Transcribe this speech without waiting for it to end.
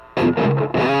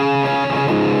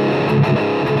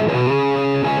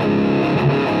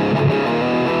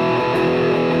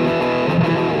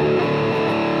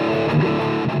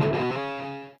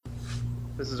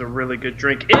really good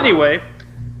drink. Anyway,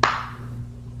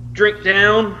 drink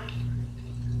down,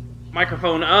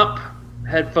 microphone up,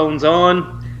 headphones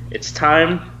on. It's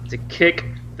time to kick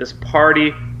this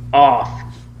party off.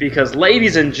 Because,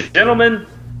 ladies and gentlemen,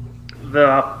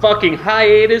 the fucking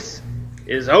hiatus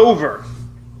is over.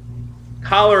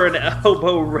 Collar and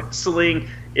elbow wrestling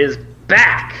is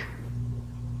back.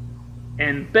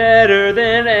 And better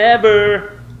than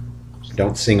ever.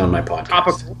 Don't sing on my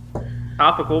podcast.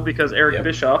 Topical because Eric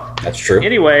Bischoff. That's true.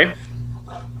 Anyway,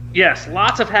 yes,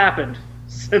 lots have happened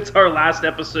since our last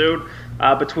episode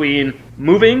between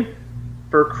moving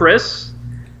for Chris,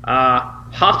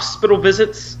 hospital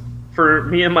visits for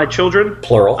me and my children.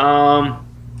 Plural.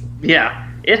 Yeah,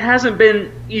 it hasn't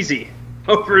been easy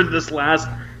over this last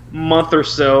month or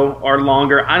so or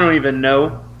longer. I don't even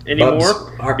know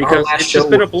anymore because it's just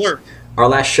been a blur. Our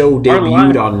last show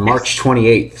debuted on March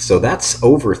 28th, so that's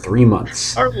over 3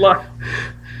 months. Our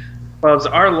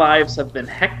lives have been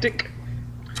hectic.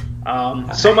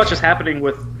 So much is happening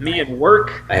with me and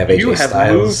work. I have AJ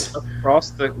Styles. Moved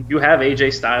across you have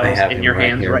AJ Styles in your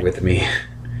hands here with me.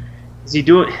 Is he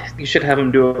doing? You should have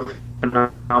him do a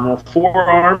phenomenal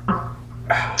forearm.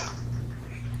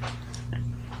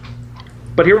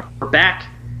 But here we're back,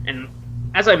 and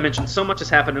as I mentioned, so much has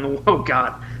happened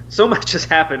so much has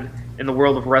happened in the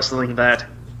world of wrestling that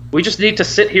we just need to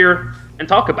sit here and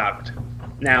talk about it.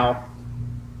 Now,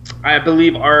 I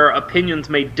believe our opinions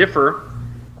may differ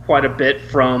quite a bit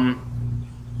from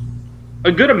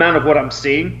a good amount of what I'm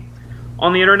seeing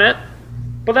on the internet,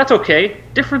 but that's okay.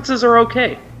 Differences are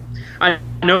okay. I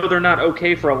know they're not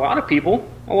okay for a lot of people.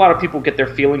 A lot of people get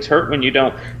their feelings hurt when you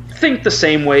don't think the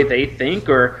same way they think,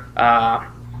 or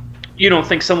you don't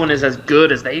think someone is as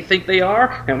good as they think they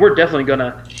are, and we're definitely going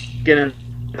to get into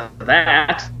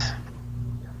that.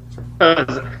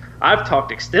 Because I've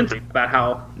talked extensively about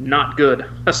how not good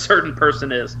a certain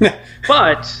person is.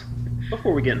 But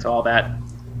before we get into all that,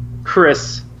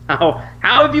 Chris, how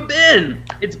have you been?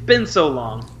 It's been so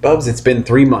long. Bubs, it's been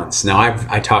 3 months. Now,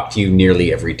 I talk to you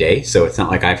nearly every day, so it's not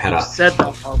like I've had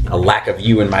a lack of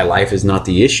you in my life is not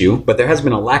the issue, but there has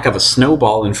been a lack of a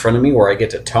snowball in front of me where I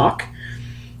get to talk,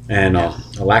 and a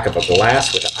lack of a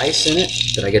glass with ice in it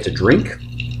that I get to drink,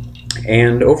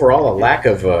 and overall a lack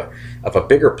of a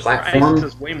bigger platform. Ice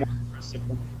is way more aggressive.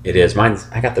 It is.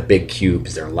 I got the big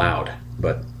cubes. They're loud,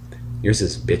 but yours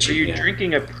is bitchy. So you're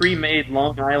drinking a pre-made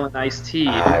Long Island iced tea.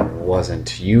 I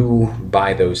wasn't. You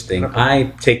buy those things.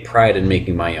 I take pride in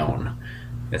making my own.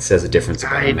 That says a difference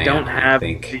about a man, I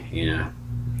think. Yeah.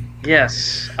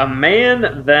 Yes, a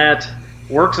man that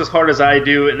works as hard as I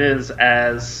do and is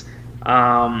as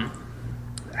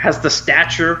has the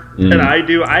stature that I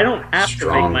do. I don't have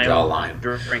to make my own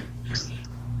drinks.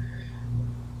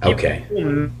 Okay.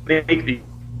 People make the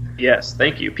yes,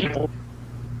 thank you. People.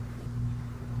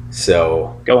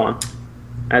 So go on,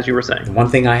 as you were saying. One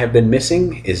thing I have been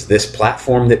missing is this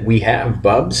platform that we have,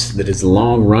 Bubs, that is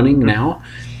long running now,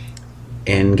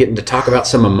 and getting to talk about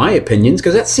some of my opinions,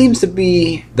 because that seems to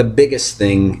be the biggest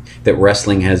thing that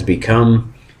wrestling has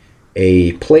become,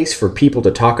 a place for people to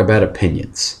talk about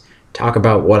opinions. Talk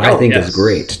about what I think is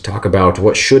great. Talk about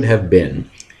what should have been.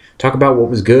 Talk about what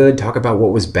was good. Talk about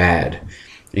what was bad.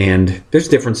 And there's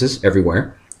differences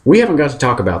everywhere. We haven't got to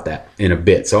talk about that in a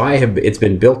bit. So it's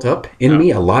been built up in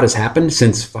me. A lot has happened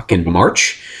since fucking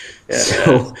March.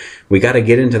 So we got to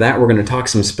get into that. We're going to talk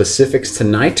some specifics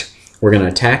tonight. We're going to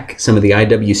attack some of the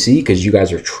IWC because you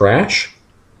guys are trash.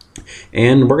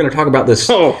 And we're going to talk about this.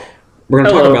 We're going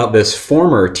to talk about this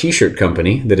former t-shirt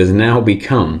company that has now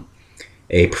become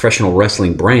a professional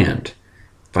wrestling brand.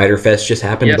 Fyter Fest just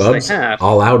happened, Bubs.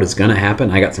 All Out is going to happen.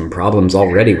 I got some problems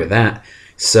already with that.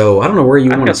 So I don't know where you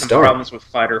want to start. I've got some problems with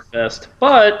Fyter Fest,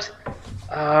 but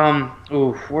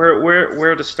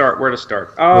where to start? Where to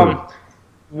start?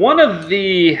 One of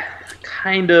the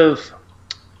kind of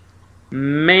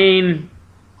main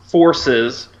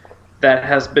forces that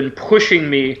has been pushing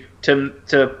me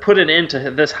to put an end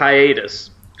to this hiatus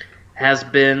has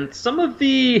been some of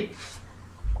the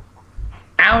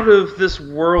out of this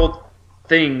world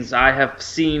things I have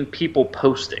seen people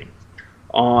posting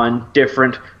on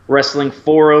different wrestling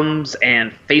forums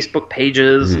and Facebook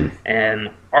pages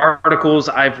and articles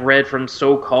I've read from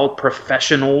so-called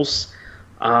professionals.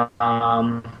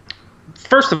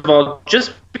 First of all,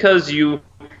 just because you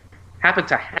happen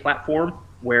to have a platform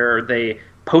where they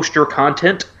post your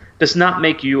content does not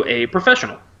make you a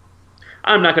professional.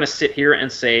 I'm not going to sit here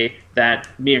and say that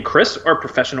me and Chris are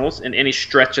professionals in any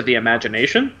stretch of the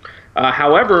imagination.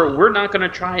 However, we're not going to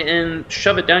try and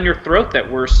shove it down your throat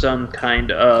that we're some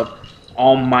kind of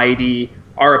almighty,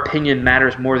 our opinion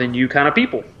matters more than you kind of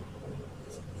people.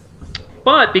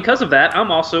 But because of that,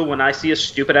 I'm also, when I see a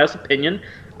stupid-ass opinion,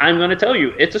 I'm going to tell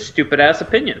you, it's a stupid-ass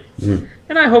opinion. Mm.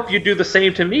 And I hope you do the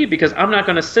same to me, because I'm not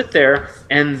going to sit there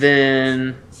and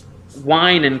then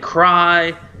whine and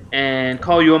cry and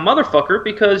call you a motherfucker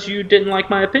because you didn't like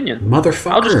my opinion.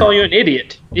 Motherfucker. I'll just call you an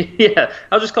idiot. Yeah,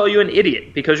 I'll just call you an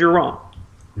idiot because you're wrong.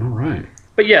 All right.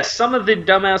 But yes, some of the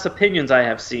dumbass opinions I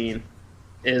have seen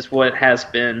is what has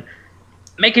been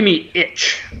making me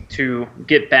itch to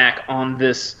get back on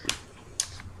this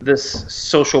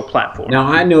social platform. Now,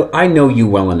 I know you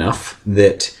well enough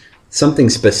that something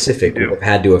specific would have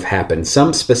had to have happened.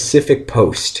 Some specific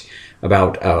post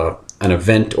about an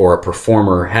event or a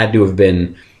performer had to have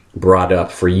been brought up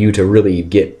for you to really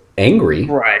get angry,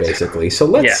 right, basically. So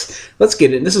let's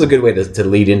get it. This is a good way to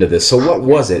lead into this. So what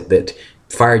was it that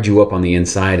fired you up on the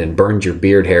inside and burned your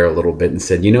beard hair a little bit and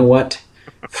said, you know what?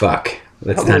 Fuck.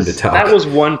 It's time to talk. That was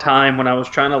one time when I was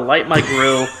trying to light my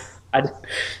grill.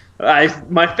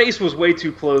 My face was way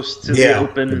too close to the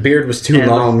open. The beard was too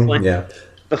long.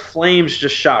 The flames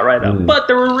just shot right up. But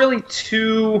there were really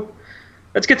two.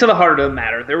 Let's get to the heart of the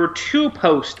matter. There were two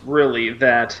posts really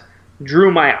that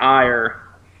drew my ire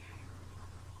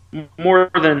more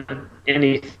than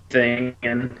anything,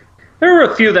 and there were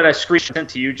a few that I screenshot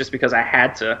to you just because I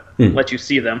had to let you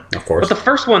see them. Of course. But the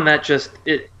first one that just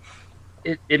it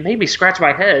made me scratch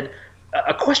my head.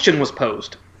 A question was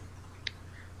posed.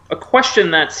 A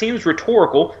question that seems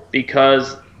rhetorical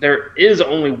because there is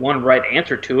only one right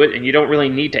answer to it, and you don't really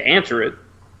need to answer it.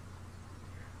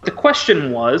 The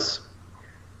question was,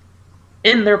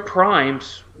 in their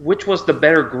primes, which was the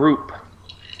better group,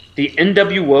 the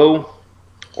NWO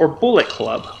or Bullet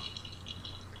Club?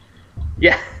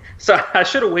 Yeah, so I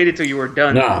should have waited till you were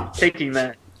done taking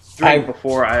that drink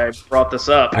before I brought this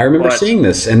up. I remember seeing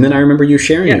this, and then I remember you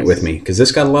sharing it with me, because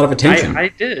this got a lot of attention. I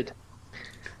did.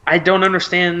 I don't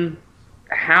understand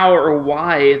how or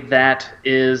why that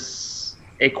is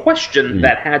a question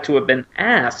that had to have been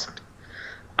asked.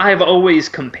 I've always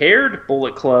compared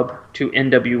Bullet Club to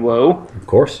NWO. Of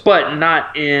course. But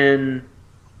not in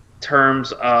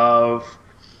terms of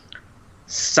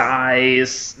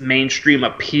size, mainstream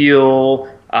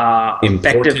appeal,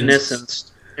 effectiveness, and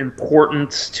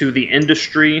importance to the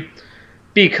industry,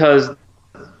 because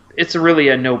it's really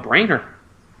a no-brainer.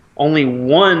 Only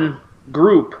one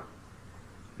group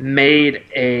made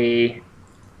a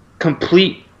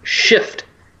complete shift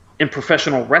in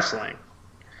professional wrestling.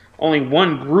 Only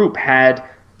one group had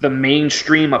the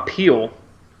mainstream appeal.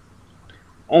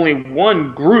 Only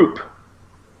one group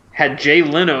had Jay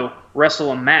Leno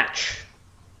wrestle a match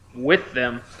with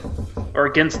them, or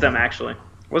against them, actually.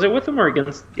 Was it with them or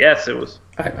against? Yes, it was.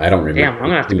 I don't remember. Damn, I'm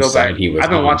gonna have to go back. I've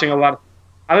been watching a lot of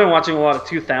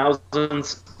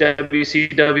 2000s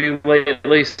WCW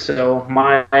lately, so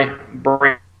my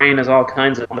brain is all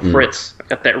kinds of on the fritz. I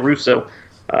got that Russo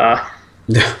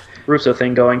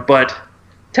thing going. But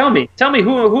tell me,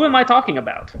 who am I talking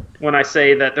about when I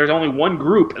say that there's only one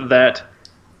group that's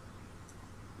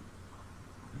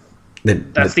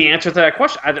the answer to that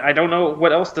question? I don't know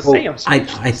what else to say.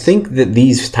 I think that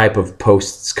these type of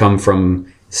posts come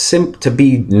from to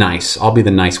be nice. I'll be the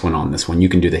nice one on this one. You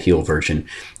can do the heel version.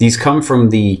 These come from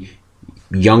the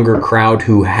younger crowd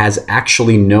who has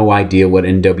actually no idea what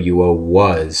NWO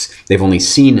was. They've only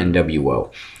seen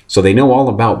NWO. So they know all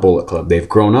about Bullet Club. They've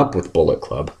grown up with Bullet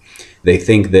Club. They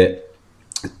think that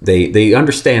they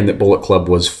understand that Bullet Club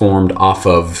was formed off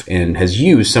of and has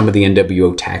used some of the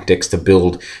NWO tactics to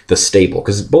build the stable.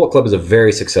 Because Bullet Club is a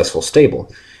very successful stable.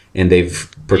 And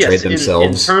they've portrayed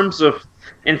themselves...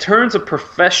 In terms of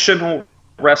professional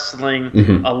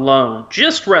wrestling alone,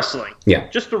 just wrestling,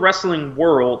 just the wrestling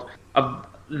world, of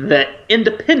the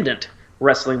independent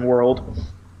wrestling world,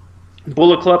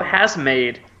 Bullet Club has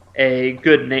made a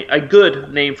good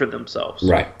name for themselves.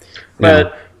 Right.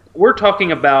 But I'm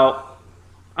talking about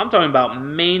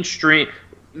mainstream.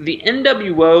 The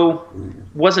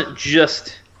NWO wasn't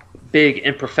just big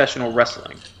in professional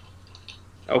wrestling.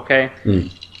 Okay? In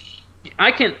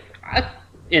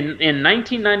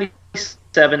 1997,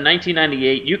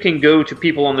 1998, you can go to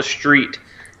people on the street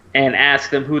and ask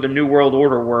them who the New World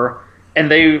Order were, and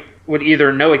they would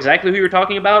either know exactly who you're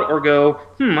talking about or go,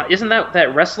 isn't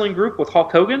that wrestling group with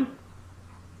Hulk Hogan?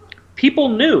 People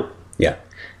knew. Yeah.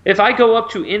 If I go up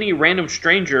to any random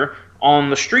stranger on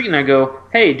the street and I go,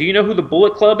 hey, do you know who the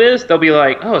Bullet Club is? They'll be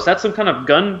like, oh, is that some kind of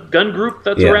gun group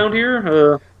that's around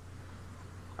here?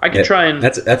 I could try and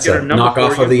that's a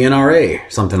knockoff of the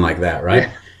NRA, something like that, right?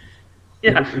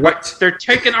 Yeah, they're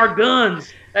taking our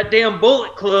guns. That damn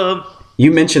Bullet Club.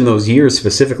 You mentioned those years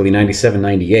specifically, 97,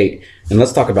 98, and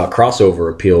let's talk about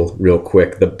crossover appeal real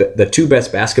quick. The two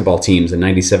best basketball teams in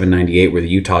 97, 98 were the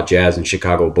Utah Jazz and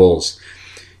Chicago Bulls.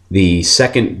 The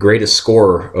second greatest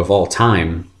scorer of all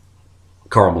time,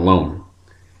 Karl Malone.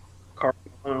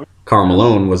 Karl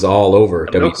Malone was all over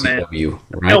WCW,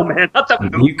 right? No, man, not the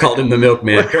milkman. You called him the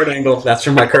milkman. Kurt Angle, that's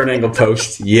from my Kurt Angle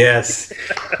post. Yes,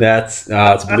 that's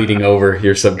it's bleeding over.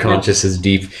 Your subconscious is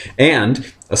deep.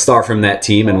 And a star from that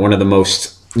team and one of the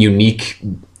most unique,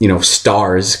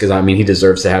 stars, because I mean he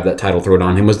deserves to have that title thrown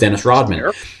on him, was Dennis Rodman.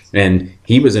 Sure. And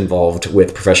he was involved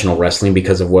with professional wrestling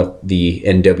because of what the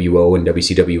NWO and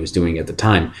WCW was doing at the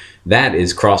time. That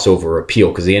is crossover appeal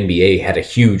because the NBA had a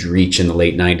huge reach in the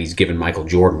late 90s given Michael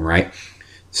Jordan, right?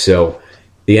 So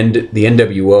the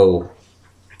NWO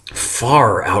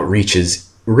far outreaches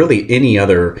really any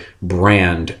other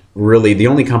brand. Really, the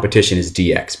only competition is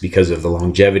DX because of the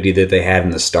longevity that they had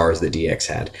and the stars that DX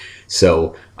had.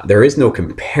 So there is no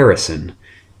comparison.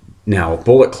 Now,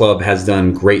 Bullet Club has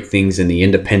done great things in the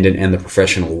independent and the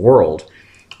professional world.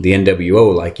 The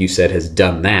NWO, like you said, has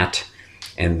done that.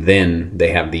 And then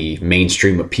they have the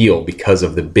mainstream appeal because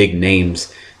of the big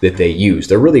names that they use.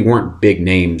 There really weren't big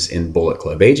names in Bullet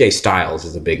Club. AJ Styles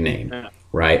is a big name,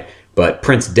 right? But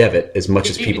Prince Devitt, as much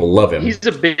as people love him... He's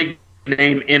a big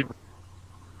name in...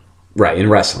 Right, in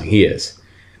wrestling, he is.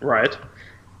 Right.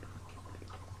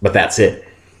 But that's it.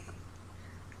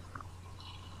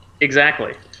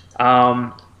 Exactly.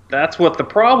 That's what the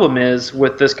problem is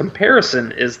with this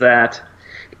comparison, is that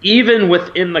even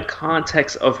within the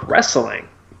context of wrestling,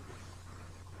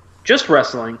 just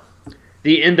wrestling,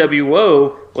 the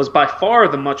NWO was by far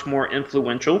the much more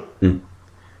influential.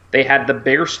 They had the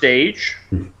bigger stage.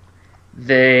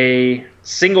 They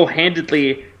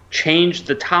single-handedly changed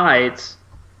the tides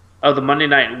of the Monday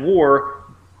Night War,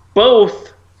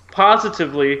 both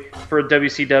positively for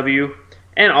WCW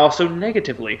and also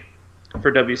negatively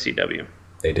for WCW.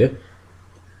 They did.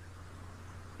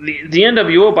 The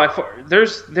NWO by far,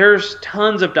 there's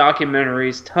tons of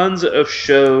documentaries, tons of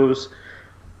shows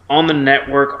on the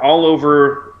network, all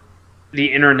over the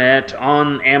internet,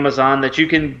 on Amazon that you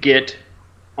can get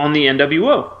on the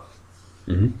NWO.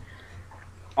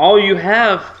 All you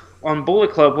have on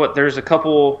Bullet Club, there's a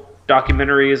couple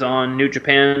documentaries on New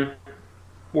Japan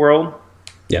World.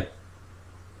 Yeah.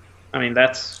 I mean,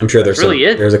 I'm sure there's really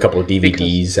it. There's a couple of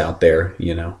DVDs out there,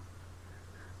 Yeah,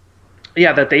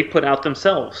 that they put out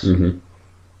themselves.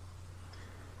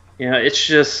 It's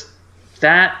just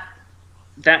that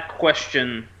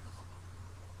question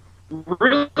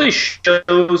really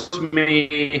shows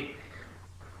me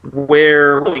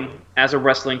where, as a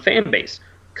wrestling fan base,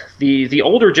 the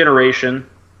older generation,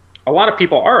 a lot of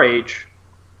people our age,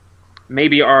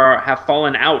 maybe have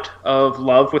fallen out of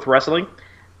love with wrestling.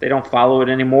 They don't follow it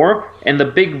anymore. And the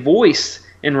big voice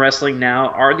in wrestling now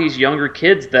are these younger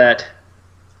kids that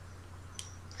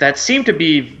seem to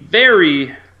be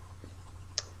very,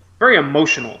 very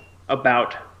emotional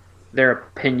about their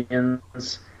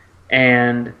opinions.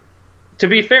 And to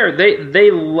be fair,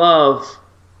 they love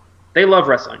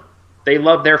wrestling. They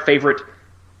love their favorite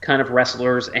kind of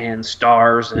wrestlers and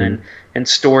stars and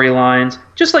storylines,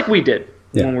 just like we did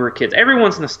when we were kids.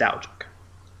 Everyone's nostalgic.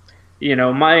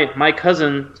 My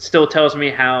cousin still tells me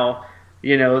how, the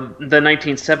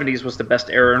 1970s was the best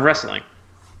era in wrestling.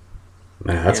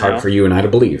 That's hard for you and I to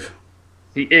believe.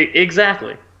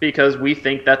 Exactly, because we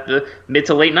think that the mid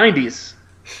to late 90s,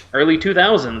 early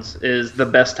 2000s is the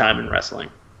best time in wrestling.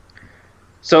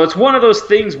 So it's one of those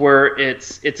things where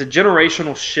it's a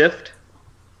generational shift,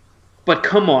 but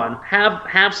come on,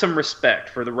 have some respect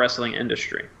for the wrestling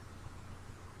industry.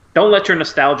 Don't let your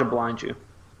nostalgia blind you.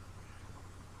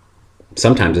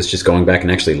 Sometimes it's just going back and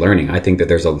actually learning. I think that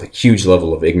there's a huge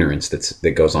level of ignorance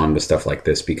that goes on with stuff like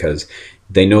this because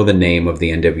they know the name of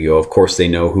the NWO. Of course, they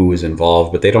know who was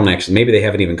involved, but they don't actually, maybe they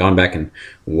haven't even gone back and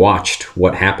watched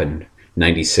what happened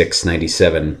 96,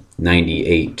 97,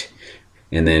 98.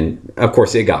 And then, of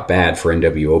course, it got bad for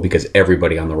NWO because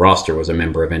everybody on the roster was a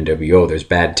member of NWO. There's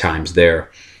bad times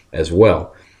there as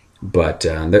well. But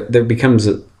there becomes...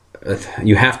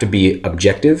 you have to be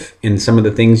objective in some of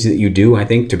the things that you do, I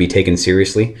think, to be taken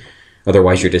seriously.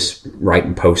 Otherwise, you're just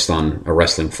writing posts on a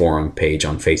wrestling forum page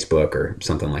on Facebook or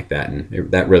something like that,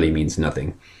 and that really means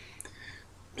nothing.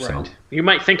 Right. So. You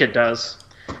might think it does.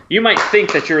 You might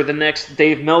think that you're the next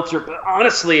Dave Meltzer, but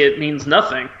honestly, it means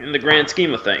nothing in the grand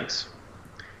scheme of things.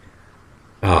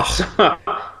 Oh.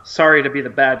 Sorry to be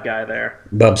the bad guy there.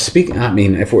 Bub,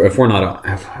 if we're not,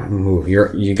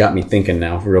 you got me thinking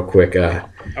now, real quick.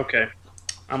 Okay,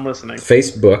 I'm listening.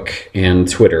 Facebook and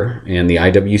Twitter and the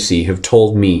IWC have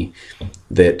told me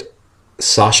that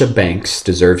Sasha Banks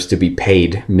deserves to be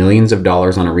paid millions of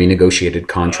dollars on a renegotiated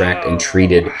contract and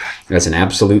treated as an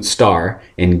absolute star,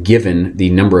 and given the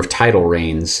number of title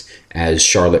reigns as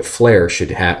Charlotte Flair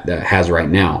has right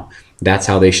now. That's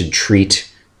how they should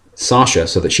treat Sasha,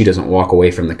 so that she doesn't walk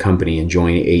away from the company and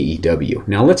join AEW.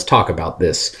 Now let's talk about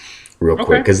this real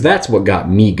quick, because that's what got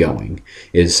me going.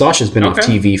 Is Sasha's been off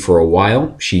TV for a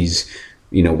while. She's,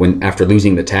 after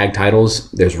losing the tag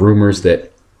titles, there's rumors that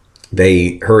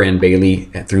her and Bayley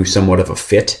threw somewhat of a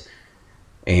fit,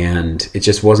 and it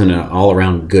just wasn't an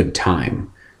all-around good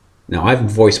time. Now, I've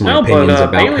voiced my opinions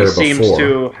about Bayley her before. Seems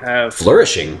to have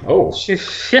flourishing. Oh, she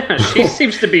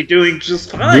seems to be doing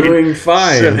just fine. Doing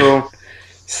fine.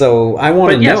 So I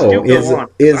want to know: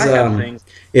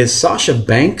 is Sasha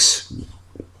Banks,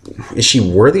 is she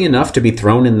worthy enough to be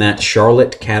thrown in that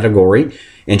Charlotte category?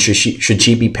 And should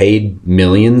she be paid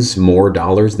millions more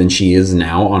dollars than she is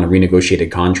now on a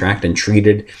renegotiated contract and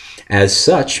treated as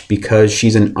such because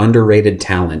she's an underrated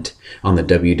talent on the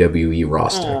WWE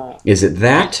roster? Is it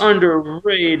that?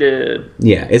 Underrated.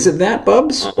 Yeah. Is it that,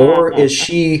 Bubs? Or is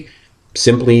she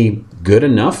simply good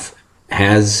enough,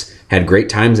 has had great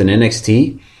times in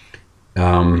NXT?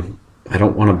 I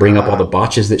don't want to bring up all the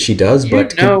botches that she does,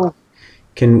 but...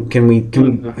 Can we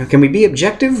be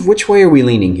objective? Which way are we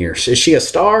leaning here? Is she a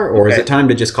star, or is it time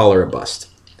to just call her a bust?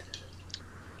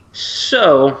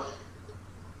 So,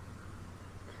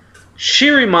 she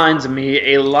reminds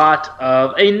me a lot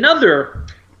of another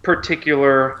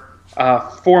particular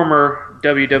former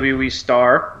WWE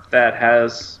star that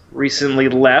has recently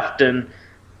left and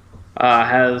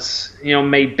has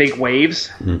made big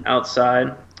waves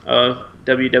outside of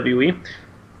WWE.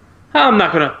 I'm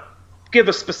not going to give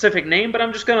a specific name, but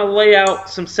I'm just going to lay out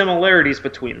some similarities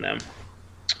between them.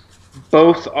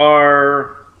 Both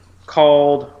are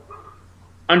called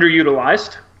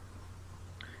underutilized.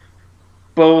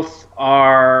 Both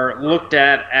are looked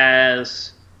at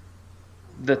as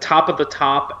the top of the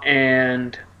top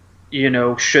and,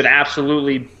 should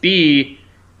absolutely be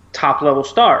top-level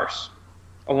stars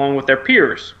along with their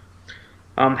peers.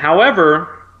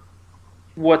 However,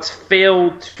 what's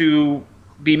failed to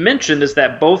be mentioned is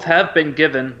that both have been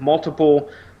given multiple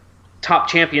top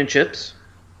championships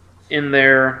in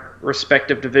their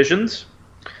respective divisions.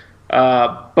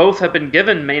 Both have been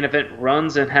given main event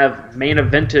runs and have main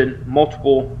evented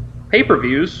multiple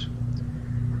pay-per-views,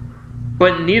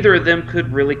 but neither of them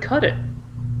could really cut it.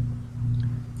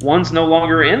 One's no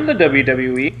longer in the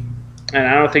WWE, and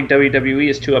I don't think WWE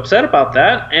is too upset about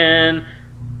that, and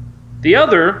the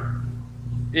other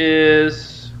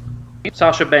is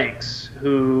Sasha Banks,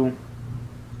 who,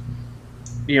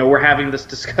 we're having this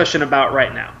discussion about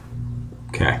right now.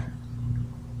 Okay.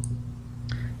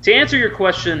 To answer your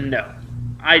question, no.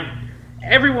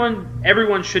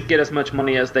 Everyone should get as much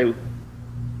money as they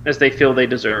feel they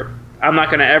deserve. I'm not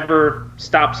going to ever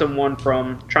stop someone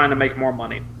from trying to make more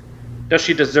money. Does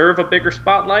she deserve a bigger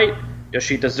spotlight? Does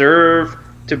she deserve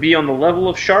to be on the level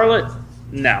of Charlotte?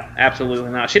 No,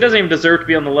 absolutely not. She doesn't even deserve to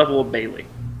be on the level of Bayley.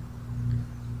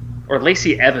 Or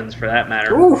Lacey Evans, for that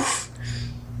matter. Oof.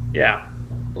 Yeah.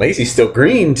 Lacey's still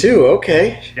green, too.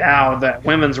 Okay. Yeah, that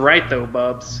women's right, though,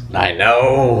 Bubs. I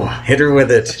know. Hit her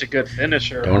with it. Such a good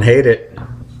finisher. Don't hate it.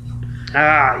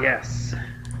 Ah, yes.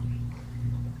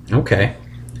 Okay.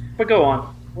 But go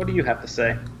on. What do you have to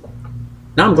say?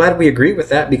 No, I'm glad we agree with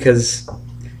that, because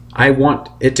I want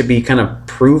it to be kind of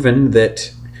proven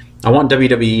that I want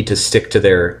WWE to stick to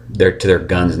their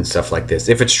guns and stuff like this.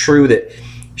 If it's true that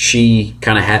she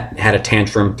kind of had a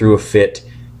tantrum, threw a fit,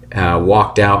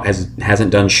 walked out,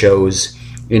 hasn't done shows,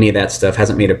 any of that stuff,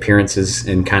 hasn't made appearances,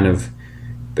 and kind of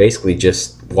basically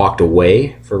just walked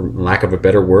away, for lack of a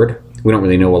better word. We don't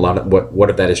really know a lot of what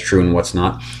of that is true and what's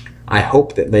not. I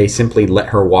hope that they simply let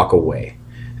her walk away.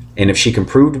 And if she can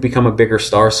prove to become a bigger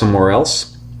star somewhere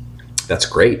else, that's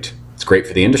great. It's great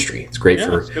for the industry. It's great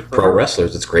for pro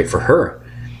wrestlers. It's great for her.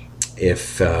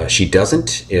 If she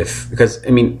doesn't, because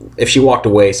if she walked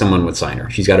away, someone would sign her.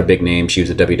 She's got a big name. She was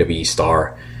a WWE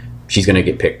star. She's going to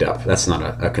get picked up. That's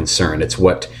not a concern. It's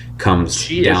what comes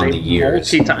down the years.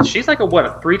 She's like a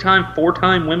 3-time,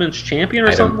 4-time women's champion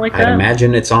or something like that? I'd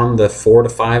imagine it's on the 4 to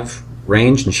 5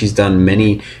 range, and she's done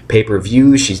many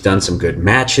pay-per-views. She's done some good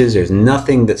matches. There's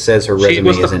nothing that says her resume isn't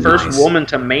nice. She was the first woman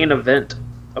to main event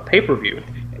a pay-per-view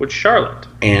with Charlotte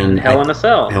and Hell in a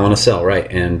Cell. Hell in a Cell, right?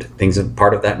 And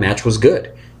part of that match was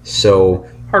good. So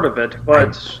part of it,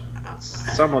 but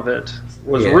some of it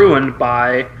was ruined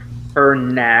by her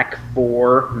knack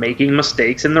for making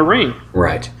mistakes in the ring.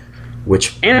 Right.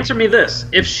 Which answer me this: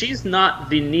 if she's not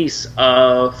the niece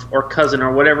of or cousin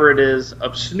or whatever it is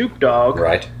of Snoop Dogg,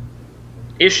 right?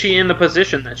 Is she in the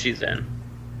position that she's in?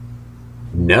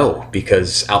 No,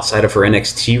 because outside of her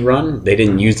NXT run, they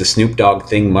didn't use the Snoop Dogg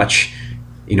thing much,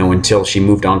 until she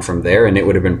moved on from there, and it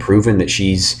would have been proven that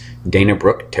she's Dana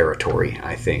Brooke territory,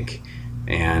 I think.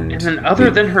 And then other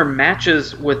than her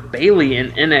matches with Bayley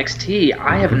in NXT,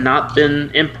 I have not been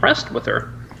impressed with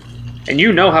her. And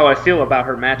you know how I feel about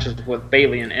her matches with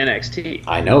Bayley in NXT.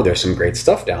 I know there's some great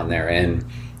stuff down there, and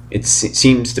it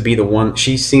seems to be the one.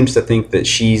 She seems to think that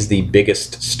she's the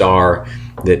biggest star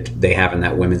that they have in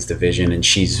that women's division, and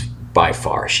she's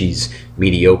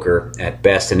mediocre at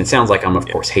best. And it sounds like I'm, of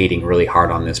course, hating really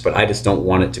hard on this, but I just don't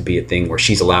want it to be a thing where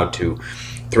she's allowed to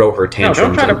throw her tantrums. No,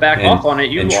 don't try to back off on it.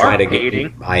 You are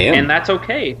hating. I am. And that's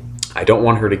okay. I don't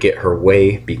want her to get her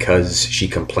way because she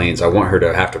complains. I want her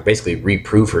to have to basically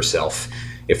reprove herself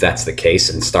if that's the case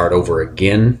and start over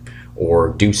again or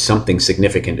do something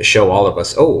significant to show all of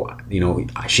us,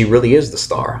 she really is the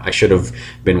star. I should have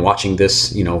been watching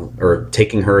this, or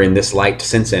taking her in this light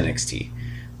since NXT.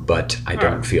 But I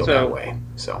don't feel that way.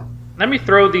 So let me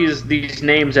throw these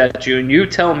names at you, and you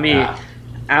tell me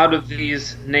out of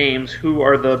these names who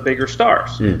are the bigger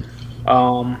stars.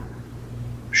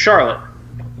 Charlotte.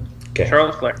 Okay.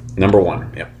 Charlotte Flair. Number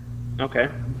one. Yep. Okay.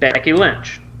 Becky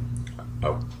Lynch.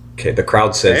 Okay. The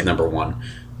crowd says number one.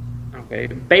 Okay.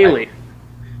 Bayley.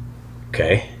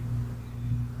 Okay.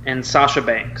 And Sasha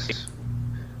Banks.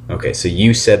 Okay, so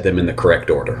you said them in the correct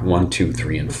order. 1, 2,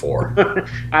 3, and 4.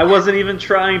 I wasn't even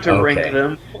trying to rank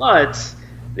them, but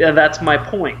that's my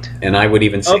point. And I would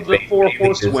even say of the four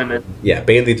horsewomen. Yeah,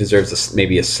 Bayley deserves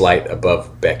maybe a slight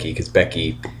above Becky, because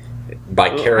Becky,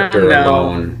 by character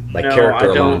alone,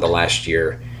 the last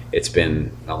year, it's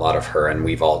been a lot of her, and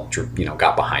we've all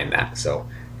got behind that. So,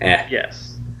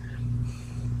 Yes.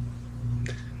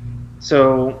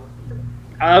 So,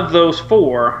 of those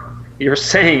four, you're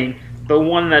saying the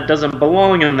one that doesn't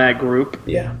belong in that group.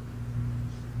 Yeah.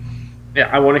 Yeah,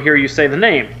 I want to hear you say the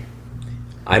name.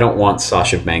 I don't want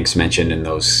Sasha Banks mentioned in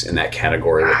that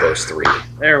category with those three.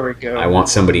 There we go. I want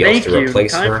somebody else to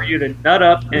replace her. Time for you to nut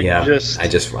up and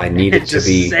I need it to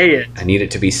be say it. I need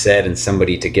it to be said and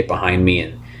somebody to get behind me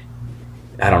and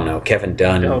I don't know, Kevin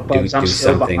Dunn do something.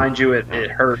 So behind you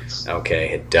it hurts. Okay,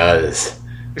 it does.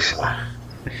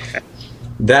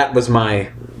 That was my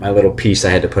little piece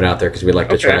I had to put out there because we like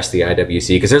to trash the IWC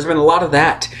because there's been a lot of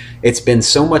that. It's been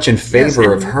so much in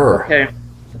favor of her. Okay.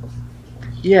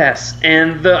 Yes,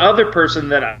 and the other person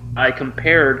that I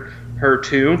compared her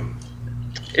to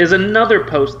is another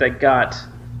post that got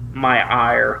my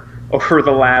ire over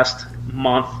the last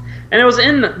month. And it was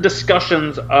in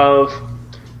discussions of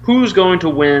who's going to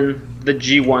win the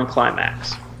G1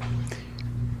 Climax.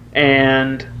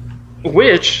 And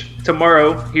which,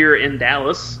 tomorrow here in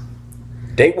Dallas.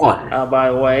 Day one. By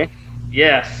the way.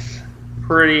 Yes.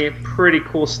 Pretty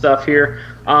cool stuff here.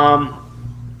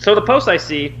 So the post I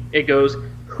see, it goes,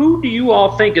 who do you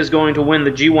all think is going to win the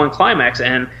G1 Climax?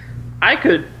 And I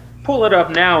could pull it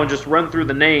up now and just run through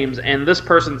the names, and this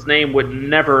person's name would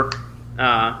never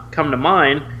come to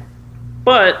mind.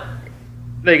 But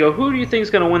they go, who do you think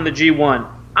is going to win the G1?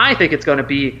 I think it's going to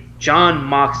be Jon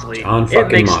Moxley.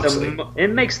 Moxley. It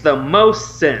makes the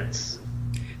most sense.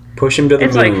 Push him to the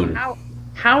moon. Like,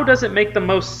 how does it make the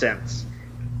most sense?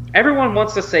 Everyone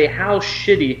wants to say how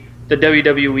shitty the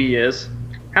WWE is,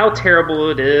 how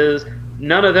terrible it is.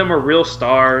 None of them are real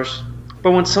stars.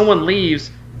 But when someone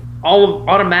leaves,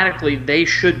 automatically they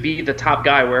should be the top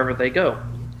guy wherever they go.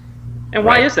 And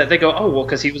why is that? They go, oh, well,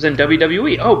 because he was in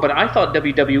WWE. Oh, but I thought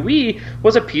WWE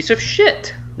was a piece of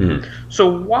shit. Mm-hmm. So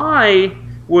why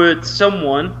would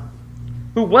someone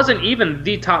who wasn't even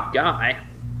the top guy,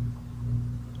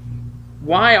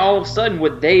 why all of a sudden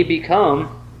would they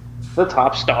become the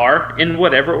top star in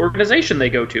whatever organization they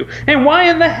go to? And why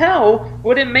in the hell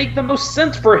would it make the most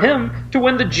sense for him to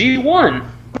win the G1?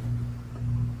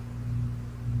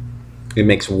 It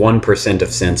makes 1%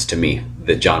 of sense to me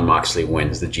that Jon Moxley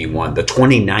wins the G1. The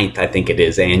 29th, I think it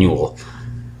is, annual.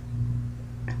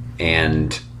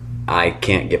 And I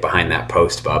can't get behind that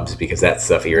post, Bubs, because that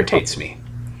stuff irritates me.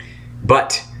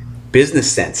 But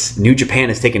business sense, New Japan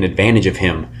has taken advantage of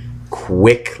him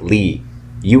quickly.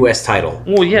 U.S. title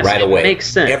right away. Makes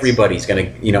sense. Everybody's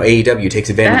going to, AEW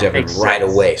takes advantage of him right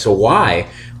away. So why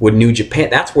would New Japan,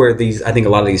 that's where I think a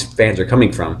lot of these fans are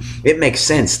coming from. It makes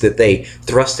sense that they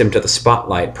thrust him to the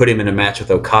spotlight, put him in a match with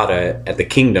Okada at the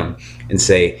Kingdom, and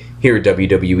say, here,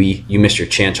 WWE, you missed your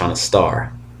chance on a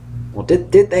star. Well,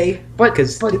 did they?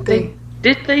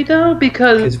 Did they though?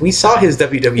 Because we saw his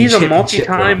WWE he's championship a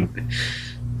multi-time. run.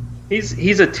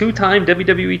 He's a 2-time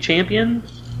WWE champion.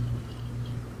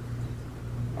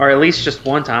 Or at least just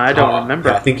one time. I don't remember.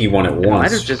 I think he won it once.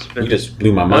 Might have just been, you just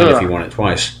blew my mind if he won it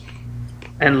twice.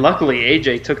 And luckily,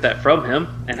 AJ took that from him,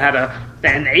 and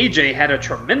AJ had a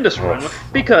tremendous run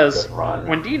because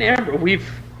when Dean Ambrose, we've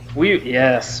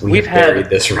had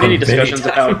many discussions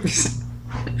about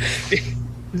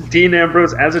Dean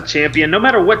Ambrose as a champion. No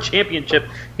matter what championship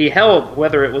he held,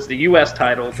 whether it was the U.S.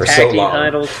 title, tag team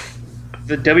titles,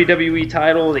 the WWE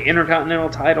title, the Intercontinental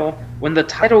title, when the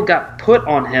title got put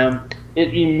on him,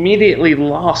 it immediately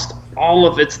lost all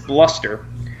of its luster.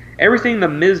 Everything The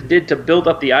Miz did to build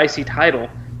up the IC title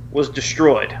was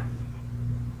destroyed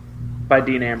by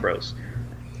Dean Ambrose.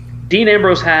 Dean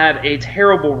Ambrose had a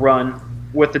terrible run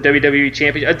with the WWE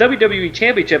Championship, a WWE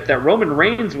Championship that Roman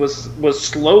Reigns was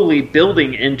slowly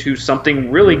building into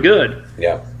something really good.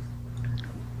 Yeah.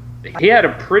 He had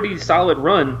a pretty solid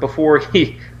run before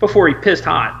he pissed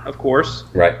hot, of course.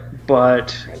 Right.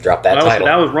 But dropped that title.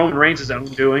 That was Roman Reigns' own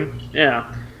doing.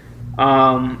 Yeah.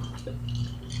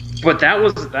 But that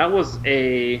was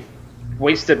a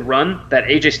wasted run that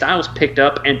AJ Styles picked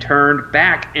up and turned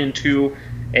back into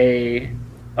a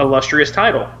illustrious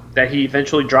title that he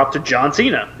eventually dropped to John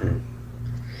Cena.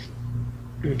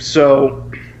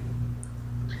 So,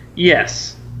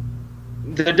 yes,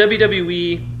 the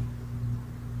WWE,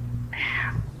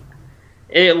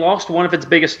 it lost one of its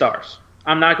biggest stars.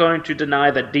 I'm not going to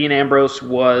deny that Dean Ambrose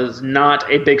was not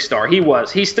a big star. He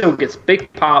was. He still gets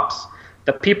big pops.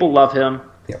 The people love him.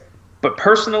 But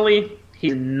personally,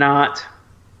 he's not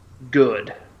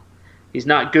good. He's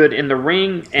not good in the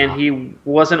ring, and he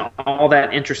wasn't all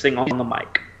that interesting on the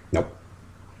mic. Nope.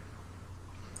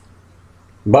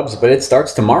 Bubs, but it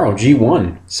starts tomorrow,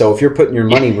 G1. So if you're putting your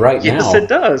money right now... Yes, it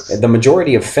does. The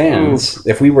majority of fans,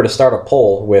 if we were to start a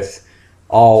poll with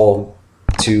all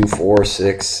 2, 4,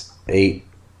 6, 8,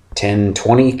 10,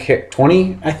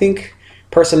 20, I think,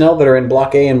 personnel that are in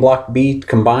Block A and Block B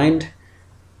combined...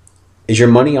 Is your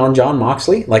money on Jon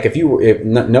Moxley? Like, if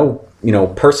no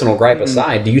personal gripe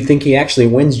aside, do you think he actually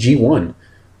wins G1?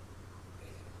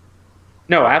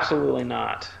 No, absolutely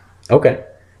not. Okay.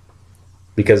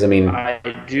 Because, I mean... I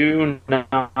do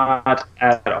not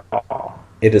at all.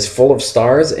 It is full of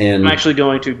stars, and... I'm actually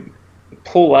going to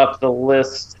pull up the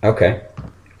list. Okay.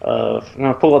 I'm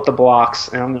going to pull up the blocks,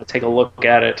 and I'm going to take a look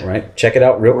at it. Right. Check it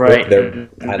out real quick.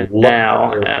 I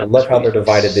love how they're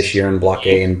divided this year in Block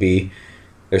A and B.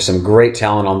 There's some great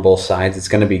talent on both sides. It's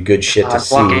going to be good shit to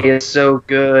see. Block A is so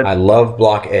good. I love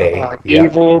Block A.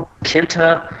 Evil,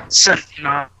 Kenta,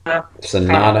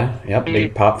 Sonata. Yep,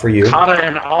 big pop for you. Kata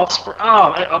and Ospreay.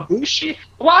 Oh, Ibushi.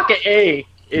 Block A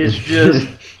is just...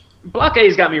 Block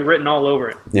A's got me written all over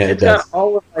it. Yeah, it's got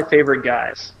all of my favorite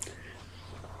guys.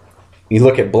 You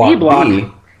look at Block B.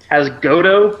 Has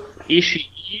Goto,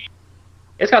 Ishii.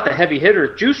 It's got the heavy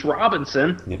hitters. Juice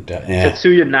Robinson.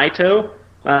 Tetsuya Naito.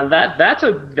 That's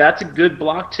a good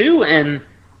block too, and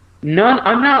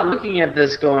I'm not looking at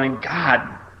this going, God,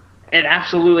 it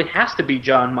absolutely has to be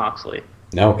Jon Moxley.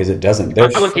 No, because it doesn't.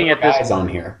 There's looking at guys on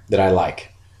here that I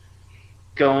like.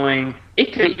 Going,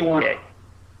 it could be one day.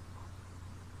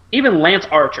 Even Lance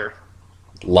Archer.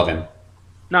 Love him.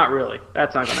 Not really.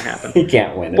 That's not going to happen. He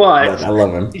can't win it. But I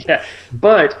love him. Yeah,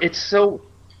 but it's so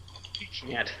you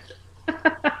can't.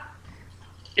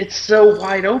 It's so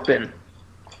wide open.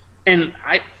 And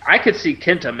I could see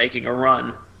Kenta making a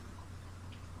run.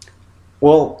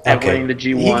 Well, at winning the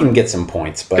G1. He can get some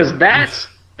points, but because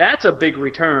that's a big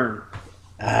return.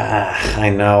 I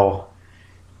know.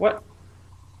 What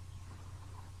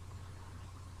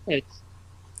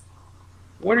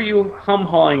are you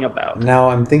hum-hawing about? No,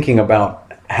 I'm thinking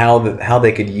about how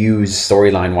they could use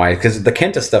storyline wise, because the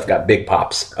Kenta stuff got big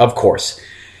pops, of course,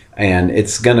 and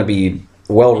it's gonna be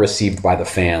well received by the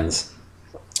fans.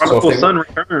 So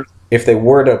if they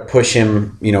were to push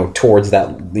him, towards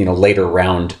that, later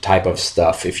round type of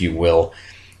stuff, if you will,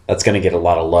 that's going to get a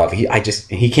lot of love.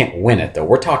 He can't win it though.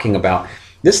 We're talking about,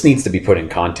 this needs to be put in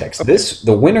context.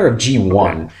 The winner of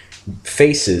G1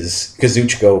 faces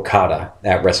Kazuchika Okada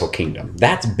at Wrestle Kingdom.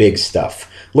 That's big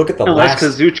stuff. Look at the Unless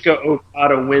Kazuchika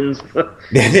Okada wins the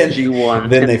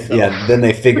G1. Then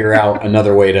they figure out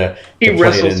another way to play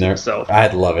it in there. Himself.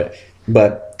 I'd love it.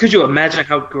 But could you imagine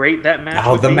how great that match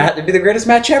would be? It'd be the greatest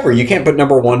match ever. You can't put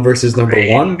number one versus number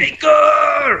one.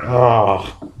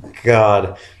 Oh,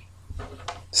 God.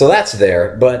 So that's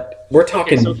there, but we're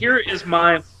talking... Okay, so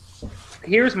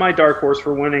here's my dark horse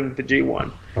for winning the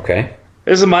G1. Okay.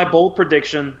 This is my bold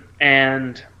prediction,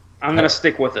 and I'm going to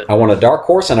stick with it. I want a dark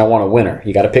horse, and I want a winner.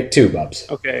 You got to pick two, Bubs.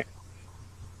 Okay.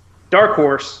 Dark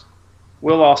horse,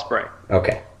 Will Ospreay.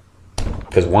 Okay.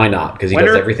 Because why not? Because he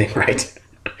does everything right.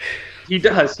 He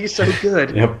does. He's so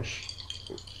good. Yep.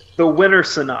 The winner,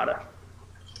 Sonata.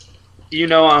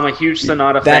 I'm a huge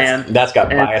Sonata fan. That's got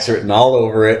bias written all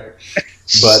over it.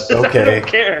 But okay. I don't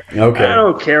care. Okay. I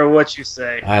don't care what you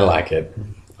say. I like it.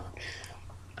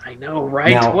 I know,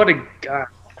 right? Now- What a god.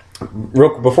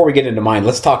 Before we get into mine,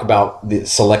 let's talk about the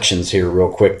selections here real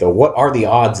quick, though. What are the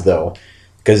odds, though?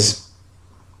 Because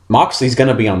Moxley's going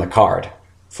to be on the card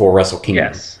for Wrestle Kingdom,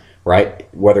 Yes. right?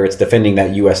 Whether it's defending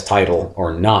that U.S. title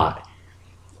or not.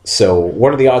 So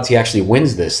what are the odds he actually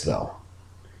wins this, though?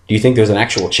 Do you think there's an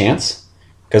actual chance?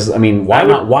 Because, I mean, why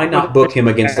not book him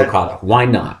against Okada? Why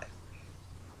not?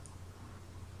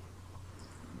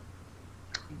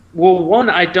 Well, one,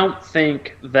 I don't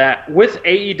think that with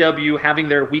AEW having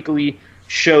their weekly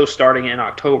show starting in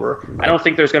October, I don't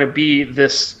think there's going to be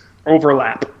this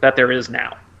overlap that there is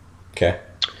now. Okay.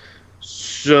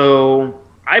 So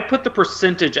I put the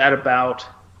percentage at about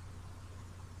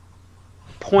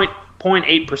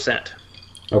 0.8%.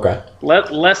 Okay.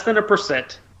 Less than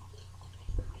 1%.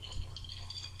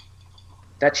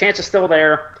 That chance is still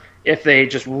there if they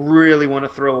just really want to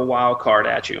throw a wild card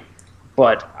at you.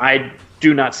 But I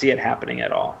do not see it happening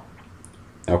at all.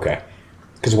 Okay.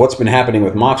 Because what's been happening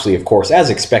with Moxley, of course, as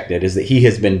expected, is that he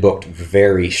has been booked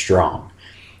very strong.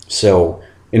 So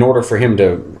in order for him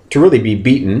to really be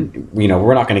beaten,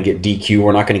 we're not going to get DQ,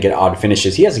 we're not going to get odd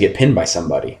finishes. He has to get pinned by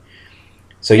somebody.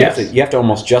 So you have to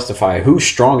almost justify who's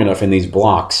strong enough in these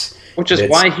blocks. Which is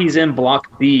why he's in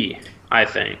Block B, I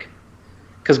think.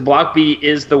 Because Block B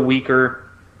is the weaker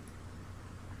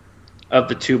of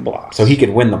the two blocks. So he could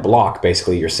win the block,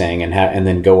 basically, you're saying, and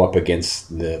then go up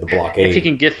against the Block A. If he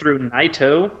can get through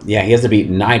Naito. Yeah, he has to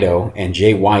beat Naito and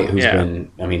Jay White, who's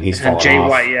been, he's fallen off. Jay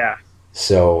White, yeah.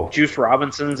 So Juice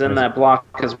Robinson's in that block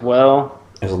as well.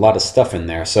 There's a lot of stuff in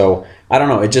there. So I don't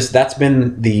know. That's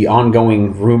been the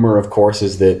ongoing rumor, of course,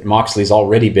 is that Moxley's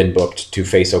already been booked to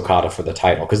face Okada for the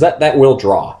title. Because that will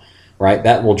draw, right?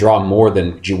 That will draw more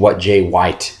than what Jay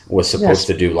White was supposed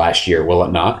to do last year, will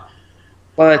it not?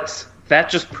 But that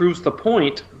just proves the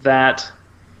point that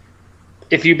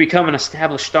if you become an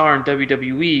established star in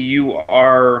WWE, you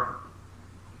are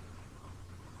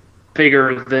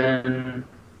bigger than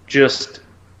just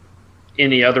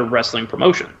any other wrestling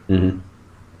promotion. Mm-hmm.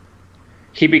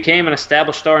 He became an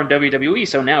established star in WWE,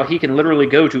 so now he can literally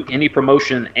go to any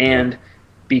promotion and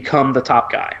become the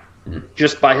top guy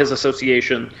just by his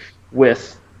association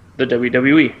with the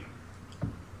WWE.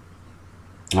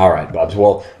 All right, Bubs.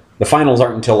 Well, the finals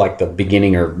aren't until like the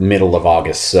beginning or middle of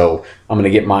August, so I'm going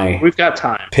to get We've got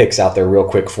time. Picks out there real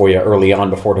quick for you early on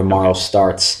before tomorrow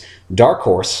starts. Dark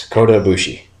Horse, Kota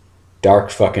Ibushi.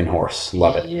 Dark fucking horse.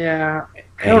 Love it. Yeah.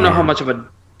 I don't know how much of a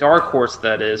dark horse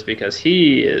that is because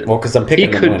he is. Well, because I'm picking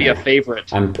he the could winner. be a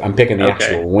favorite. I'm picking the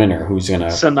actual winner who's going to...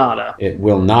 Sonata. It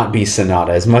will not be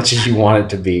Sonata as much as you want it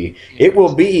to be. It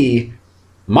will be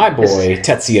my boy,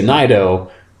 Tetsuya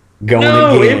Naito, going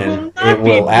again. It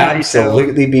will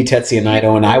absolutely be Tetsuya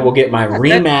Naito, and I will get my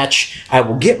rematch. I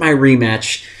will get my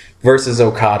rematch versus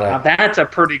Okada. Now that's a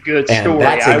pretty good story. And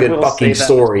that's a good fucking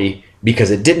story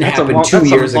because it didn't happen 2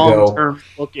 years ago.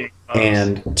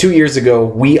 And 2 years ago,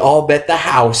 we all bet the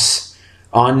house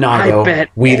on Naito.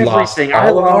 We lost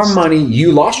all of our money.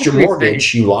 You lost your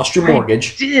mortgage.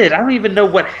 I did. I don't even know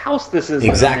what house this is.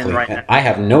 Exactly. Right now. I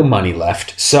have no money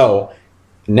left. So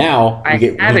now we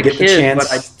get the chance.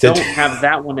 But I don't have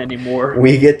that one anymore.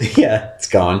 It's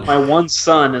gone. My one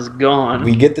son is gone.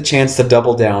 We get the chance to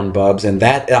double down, Bubs, and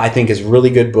that I think is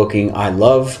really good booking. I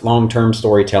love long-term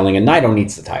storytelling, and Naito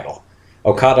needs the title.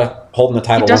 Okada holding the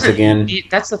title once again.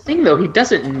 That's the thing, though. He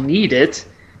doesn't need it.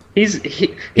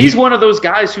 He's one of those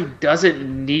guys who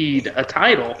doesn't need a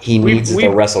title. He needs the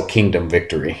Wrestle Kingdom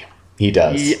victory. He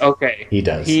does. He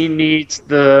does. He needs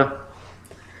the.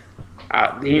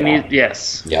 Needs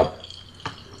yes. Yep.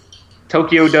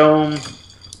 Tokyo Dome.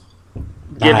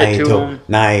 Give it to him.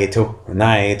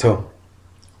 Naito.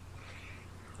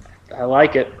 I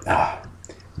like it.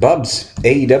 Bubs,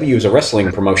 AEW is a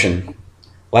wrestling promotion.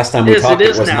 Last time we talked,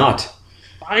 it was not.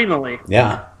 Finally.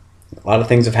 Yeah. A lot of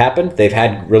things have happened. They've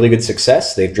had really good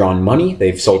success. They've drawn money.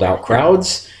 They've sold out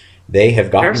crowds.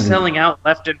 They're selling out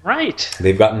left and right.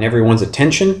 They've gotten everyone's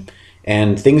attention,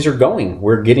 and things are going.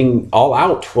 We're getting All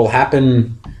Out will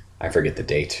happen. I forget the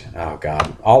date. Oh,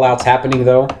 God. All Out's happening,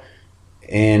 though,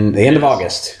 in the end of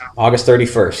August. August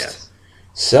 31st. Yes.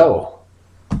 So,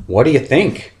 what do you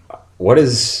think? What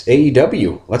is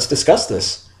AEW? Let's discuss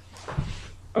this.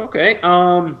 Okay.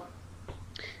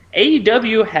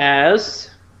 AEW has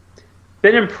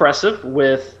been impressive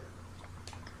with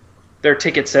their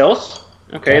ticket sales.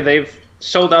 Okay, they've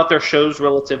sold out their shows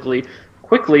relatively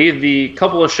quickly, the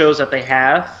couple of shows that they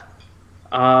have.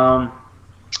 But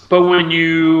when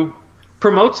you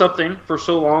promote something for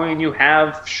so long and you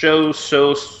have shows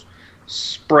so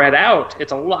spread out,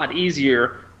 it's a lot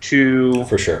easier to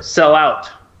For sure. sell out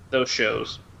those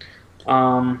shows.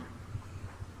 Oh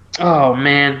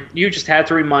man, you just had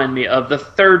to remind me of the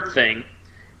third thing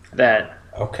that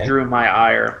drew my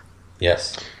ire.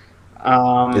 Yes.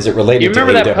 Is it related? You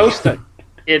remember to that AEW? post?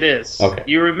 It is. Okay.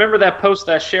 You remember that post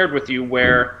that I shared with you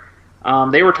where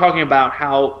they were talking about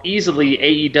how easily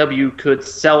AEW could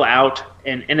sell out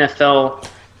an NFL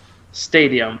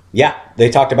stadium. Yeah, they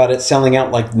talked about it selling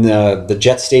out like the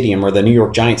Jet Stadium or the New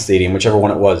York Giants Stadium, whichever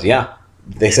one it was. Yeah,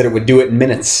 they said it would do it in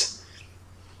minutes.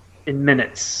 In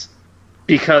minutes,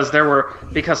 because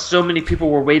so many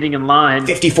people were waiting in line,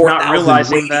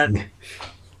 54,000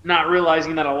 not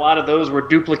realizing that a lot of those were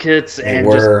duplicates and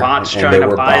just bots trying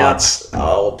to buy bots.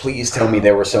 Oh, please tell me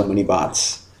there were so many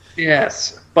bots.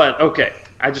 Yes, but okay,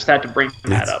 I just had to bring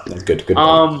that up. That's good. Good.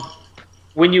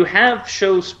 When you have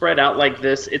shows spread out like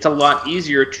this, it's a lot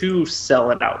easier to sell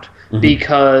it out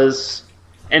because,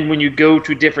 and when you go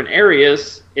to different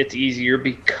areas, it's easier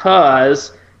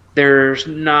because there's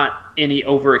not any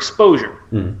overexposure.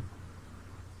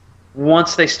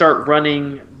 Once they start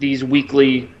running these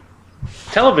weekly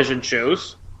television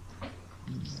shows,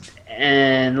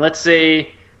 and let's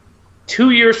say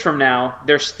 2 years from now,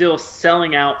 they're still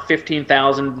selling out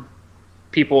 15,000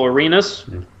 people arenas,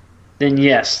 then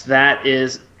yes, that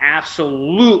is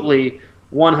absolutely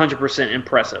 100%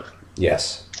 impressive.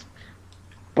 Yes.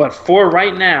 But for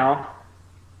right now,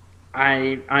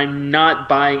 I'm not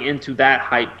buying into that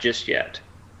hype just yet.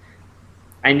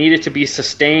 I need it to be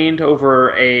sustained over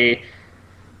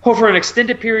an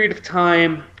extended period of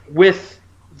time with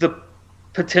the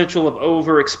potential of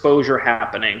overexposure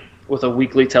happening with a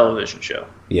weekly television show.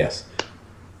 Yes.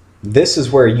 This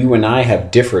is where you and I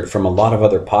have differed from a lot of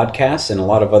other podcasts and a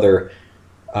lot of other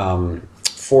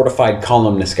fortified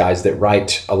columnist guys that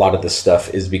write a lot of this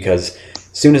stuff, is because as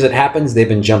soon as it happens, they've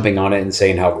been jumping on it and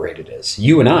saying how great it is.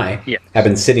 You and I have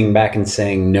been sitting back and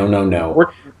saying, no.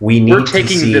 We're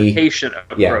taking the patient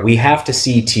approach. Yeah, we have to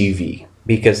see TV.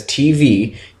 Because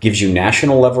TV gives you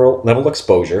national level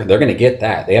exposure. They're going to get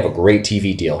that. They have a great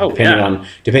TV deal.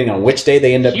 Depending on which day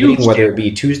they end up getting, whether it be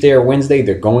Tuesday or Wednesday,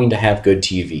 they're going to have good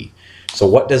TV. So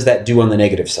what does that do on the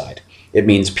negative side? It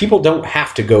means people don't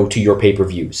have to go to your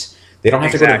pay-per-views. They don't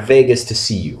have to go to Vegas to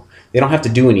see you. They don't have to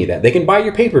do any of that. They can buy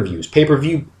your pay-per-views.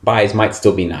 Pay-per-view buys might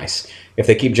still be nice. If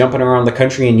they keep jumping around the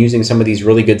country and using some of these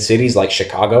really good cities like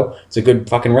Chicago, it's a good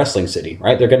fucking wrestling city,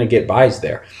 right? They're going to get buys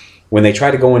there. When they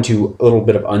try to go into a little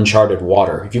bit of uncharted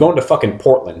water, if you go into fucking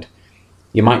Portland,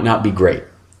 you might not be great,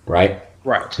 right?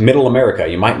 Right. Middle America,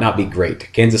 you might not be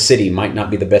great. Kansas City might not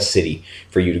be the best city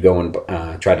for you to go and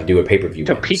try to do a pay-per-view.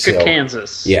 Topeka,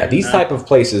 Kansas. Yeah, these type of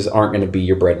places aren't going to be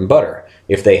your bread and butter.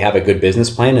 If they have a good business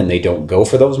plan and they don't go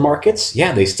for those markets,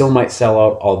 yeah, they still might sell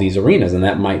out all these arenas, and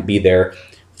that might be their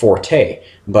forte.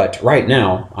 But right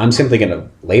now, I'm simply going to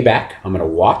lay back. I'm going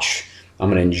to watch. I'm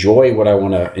going to enjoy what I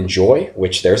want to enjoy,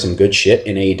 which there's some good shit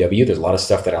in AEW. There's a lot of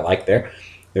stuff that I like there.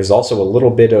 There's also a little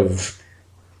bit of,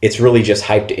 it's really just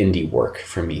hyped indie work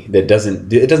for me. It doesn't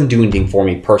do anything for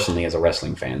me personally as a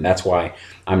wrestling fan. That's why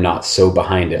I'm not so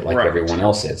behind it like everyone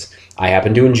else is. I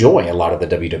happen to enjoy a lot of the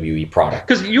WWE product.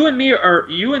 Because you and me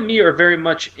are very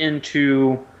much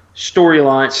into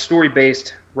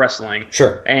story-based wrestling.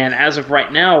 Sure. And as of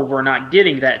right now, we're not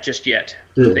getting that just yet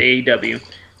with AEW.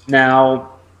 Now,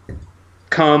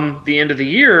 come the end of the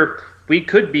year, we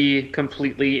could be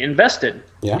completely invested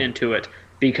into it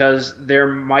because there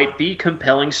might be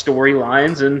compelling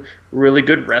storylines and really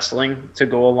good wrestling to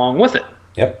go along with it.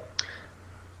 Yep.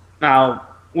 Now,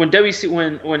 when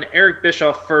Eric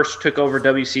Bischoff first took over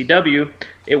WCW,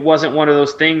 it wasn't one of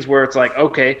those things where it's like,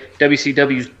 okay,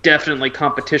 WCW's definitely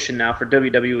competition now for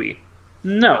WWE.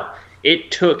 No,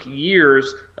 it took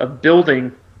years of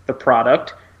building the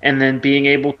product and then being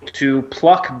able to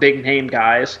pluck big-name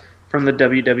guys from the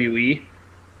WWE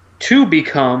to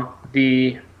become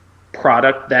the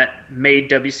product that made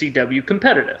WCW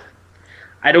competitive.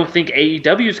 I don't think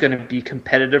AEW is going to be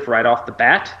competitive right off the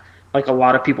bat, like a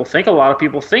lot of people think. A lot of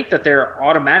people think that they're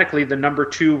automatically the number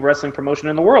 2 wrestling promotion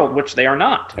in the world, which they are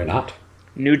not. They're not.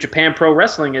 New Japan Pro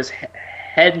Wrestling is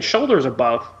head and shoulders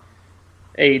above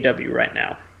AEW right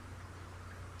now.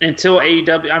 Until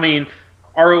AEW,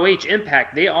 ROH,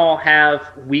 Impact, they all have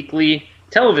weekly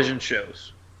television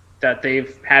shows that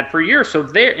they've had for years. So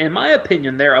they're, in my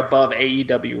opinion, they're above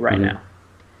AEW right now.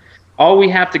 All we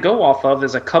have to go off of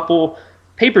is a couple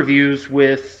pay-per-views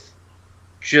with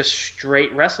just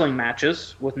straight wrestling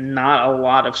matches with not a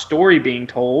lot of story being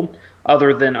told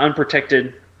other than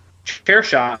unprotected chair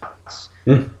shots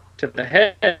to the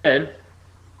head.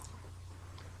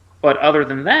 But other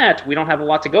than that, we don't have a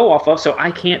lot to go off of, so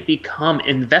I can't become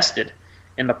invested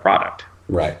in the product.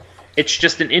 Right. It's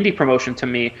just an indie promotion to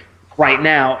me right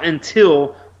now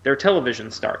until their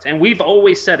television starts. And we've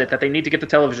always said it, that they need to get the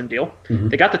television deal. Mm-hmm.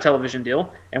 They got the television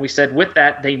deal, and we said with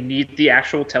that, they need the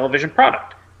actual television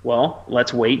product. Well,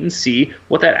 let's wait and see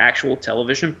what that actual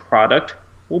television product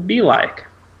will be like.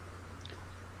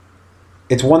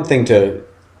 It's one thing to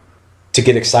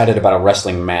get excited about a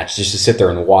wrestling match, just to sit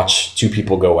there and watch two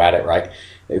people go at it, right?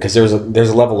 Because there's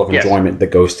a level of enjoyment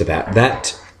that goes to that.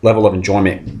 That level of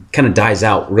enjoyment kind of dies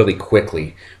out really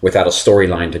quickly without a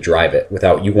storyline to drive it,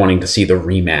 without you wanting to see the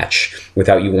rematch,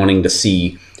 without you wanting to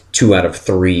see 2 out of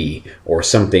 3 or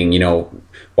something.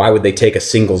 Why would they take a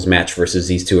singles match versus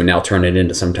these two and now turn it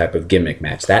into some type of gimmick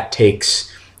match? That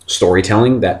takes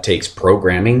storytelling, that takes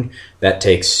programming, that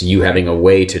takes you having a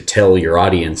way to tell your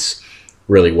audience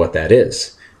really what that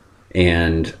is.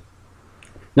 And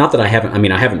not that I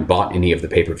haven't bought any of the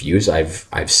pay-per-views.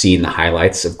 I've seen the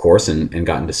highlights, of course, and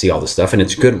gotten to see all the stuff. And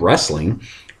it's good wrestling,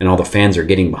 and all the fans are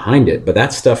getting behind it. But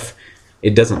that stuff,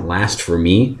 it doesn't last for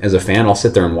me as a fan. I'll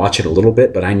sit there and watch it a little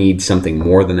bit, but I need something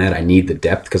more than that. I need the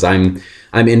depth, because I'm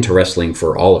into wrestling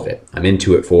for all of it. I'm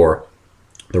into it for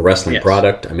the wrestling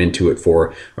product. I'm into it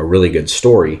for a really good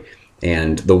story.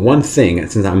 And the one thing,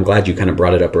 since I'm glad you kind of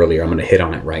brought it up earlier, I'm going to hit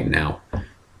on it right now,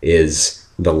 is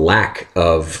the lack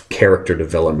of character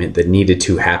development that needed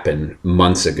to happen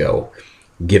months ago,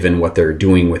 given what they're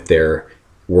doing with their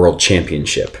world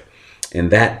championship. And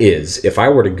that is, if I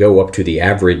were to go up to the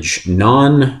average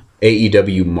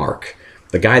non-AEW mark,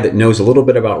 the guy that knows a little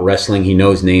bit about wrestling, he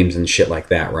knows names and shit like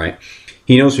that, right?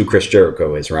 He knows who Chris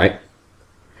Jericho is, right?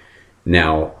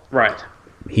 Now, right.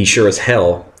 He sure as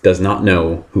hell does not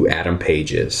know who Adam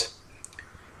Page is.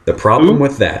 The problem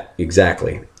with that,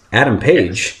 exactly, Adam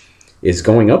Page is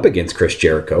going up against Chris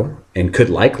Jericho and could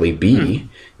likely be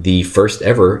the first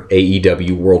ever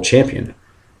AEW world champion.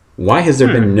 Why has there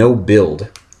been no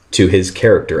build to his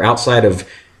character outside of,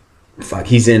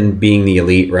 he's in Being the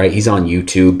Elite, right? He's on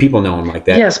YouTube. People know him like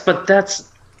that. Yes, but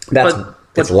that's light.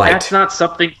 That's not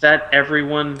something that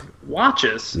everyone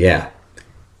watches. Yeah.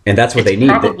 And that's what they need.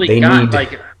 They got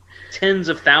like tens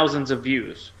of thousands of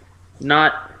views,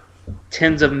 not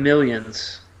tens of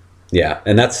millions. Yeah,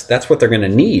 and that's what they're going to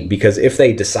need, because if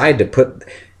they decide to put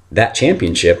that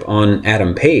championship on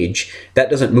Adam Page, that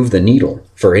doesn't move the needle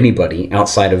for anybody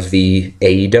outside of the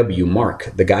AEW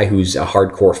mark, the guy who's a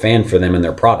hardcore fan for them and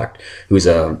their product, who's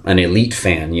an elite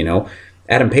fan,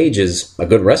 Adam Page is a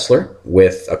good wrestler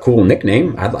with a cool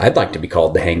nickname. I'd like to be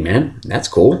called the Hangman. That's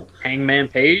cool. Hangman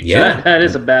Page? Yeah. That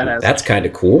is a badass. That's kind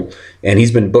of cool. And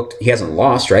he's been booked. He hasn't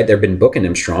lost, right? They've been booking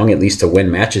him strong, at least to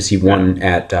win matches. He won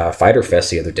at Fyter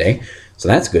Fest the other day. So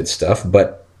that's good stuff.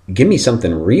 But give me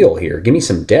something real here. Give me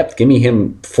some depth. Give me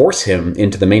force him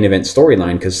into the main event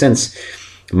storyline. Because since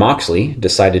Moxley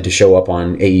decided to show up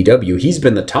on AEW, he's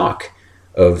been the talk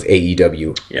of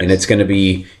AEW. Yes. And it's going to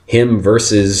be him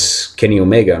versus Kenny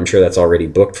Omega. I'm sure that's already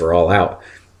booked for All Out.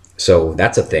 So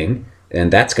that's a thing.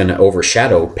 And that's going to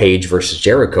overshadow Page versus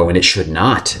Jericho, and it should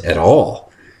not at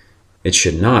all. It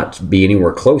should not be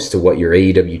anywhere close to what your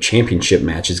AEW championship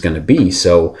match is going to be.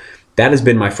 So that has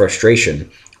been my frustration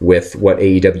with what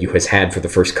AEW has had for the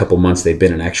first couple months they've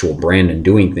been an actual brand and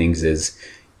doing things, is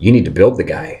you need to build the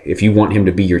guy. If you want him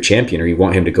to be your champion, or you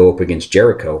want him to go up against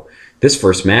Jericho, this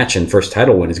first match and first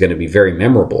title win is going to be very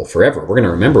memorable forever. We're going to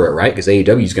remember it, right? Because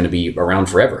AEW is going to be around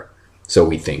forever, so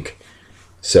we think.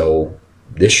 So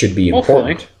this should be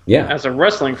important. Hopefully. Yeah. As a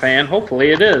wrestling fan,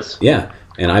 hopefully it is. Yeah,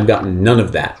 and I've gotten none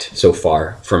of that so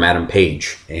far from Adam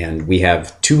Page, and we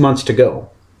have 2 months to go.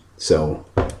 So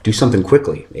do something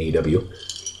quickly, AEW.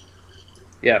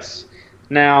 Yes.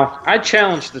 Now, I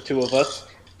challenge the two of us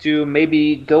to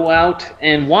maybe go out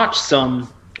and watch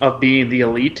some of Being the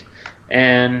Elite,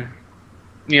 and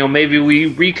maybe we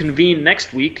reconvene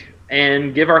next week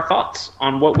and give our thoughts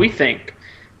on what we think.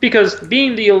 Because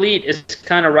Being the Elite is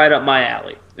kind of right up my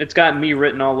alley. It's got me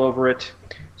written all over it.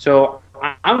 So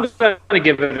I'm going to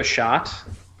give it a shot,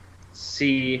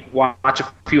 watch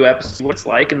a few episodes, what it's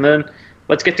like, and then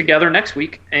let's get together next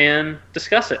week and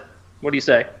discuss it. What do you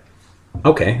say?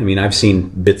 Okay. I mean, I've seen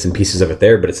bits and pieces of it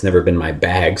there, but it's never been my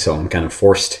bag, so I'm kind of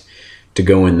forced to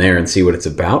go in there and see what it's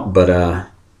about.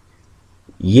 But,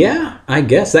 yeah, I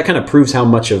guess that kind of proves how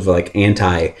much of, like,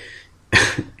 anti-Bullet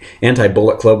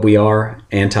Club we are,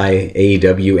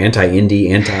 anti-AEW, anti-indie,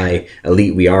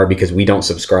 anti-elite we are, because we don't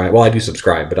subscribe. Well, I do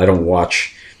subscribe, but I don't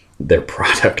watch their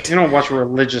product. You don't watch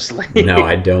religiously. No,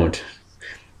 I don't.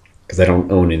 Because I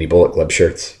don't own any Bullet Club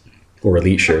shirts or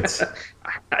elite shirts.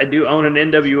 I do own an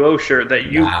NWO shirt that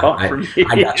you bought for me.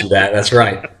 I got you that. That's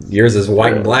right. Yours is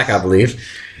white and black, I believe.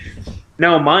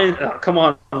 No, mine, come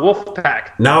on,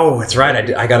 Wolfpack. No, it's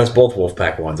right. I got us both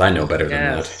Wolfpack ones. I know better than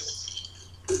that.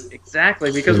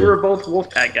 Exactly, because we were both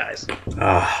Wolfpack guys.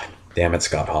 Ah, damn it,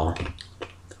 Scott Hall.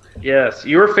 Yes,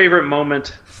 your favorite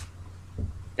moment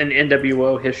in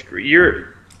NWO history.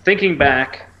 You're thinking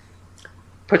back.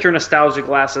 Put your nostalgia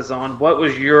glasses on. What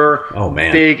was your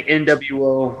big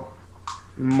NWO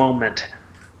moment?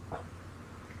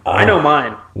 I know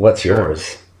mine. What's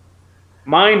yours?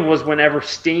 Mine was whenever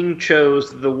Sting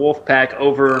chose the Wolfpack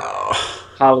over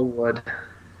Hollywood.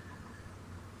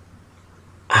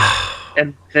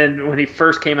 And then when he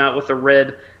first came out with the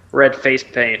red face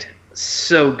paint.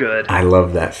 So good. I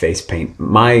love that face paint.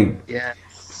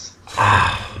 Yes.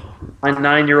 My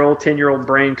 9-year-old, 10-year-old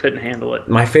brain couldn't handle it.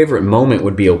 My favorite moment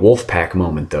would be a Wolfpack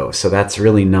moment, though. So that's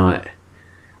really not...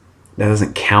 That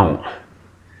doesn't count.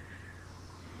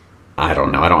 I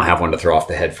don't know. I don't have one to throw off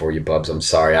the head for you, Bubs. I'm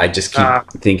sorry. I just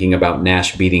keep thinking about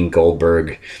Nash beating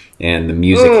Goldberg and the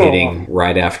music hitting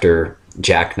right after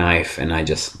Jackknife, and I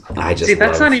just see,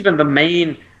 that's not even the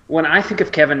main... When I think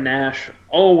of Kevin Nash,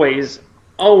 always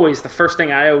the first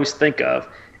thing I always think of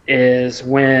is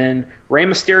when Rey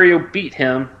Mysterio beat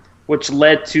him, which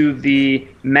led to the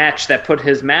match that put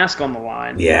his mask on the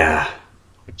line. Yeah.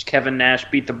 Which Kevin Nash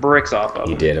beat the bricks off of.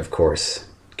 He did, of course.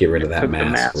 Get rid of that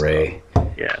mask, Ray.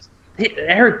 Yes.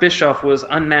 Eric Bischoff was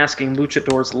unmasking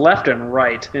luchadors left and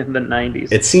right in the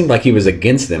 90s. It seemed like he was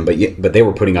against them, but they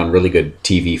were putting on really good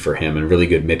TV for him and really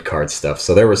good mid-card stuff.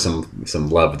 So there was some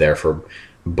love there for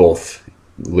both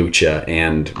Lucha,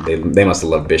 and they must have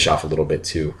loved Bischoff a little bit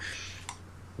too.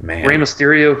 Man. Rey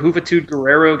Mysterio, Juventud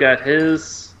Guerrero got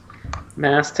his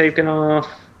mask taken off.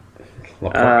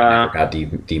 Laporte never got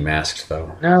demasked,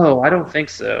 though. No, I don't think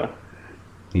so.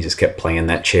 He just kept playing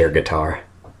that chair guitar.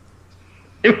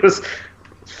 It was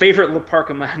favorite La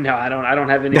Parka. No, I don't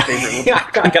have any favorite La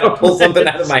Parka. I gotta pull something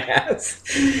out of my ass.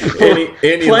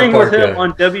 Playing with him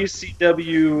on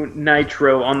WCW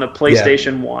Nitro on the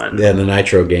PlayStation 1. Yeah, the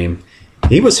Nitro game.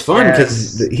 He was fun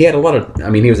because he had a lot of... I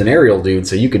mean, he was an aerial dude,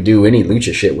 so you could do any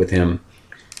lucha shit with him.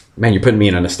 Man, you're putting me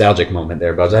in a nostalgic moment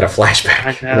there, Bubs. I had a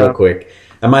flashback real quick.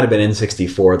 That might have been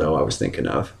N64, though, I was thinking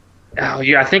of. Oh,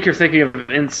 yeah, I think you're thinking of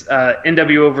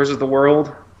NWO versus the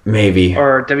World. Maybe.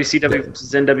 Or WCW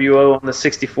versus NWO on the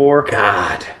 64.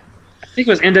 God. I think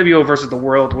it was NWO versus the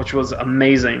World, which was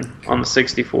amazing on the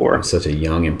 64. I'm such a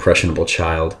young, impressionable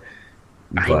child.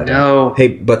 But, I know. Hey,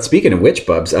 but speaking of which,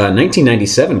 Bubs,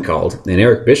 1997 called, and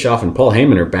Eric Bischoff and Paul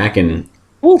Heyman are back in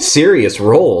serious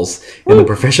roles in the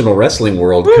professional wrestling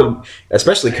world,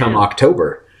 especially come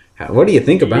October. What do you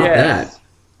think about that?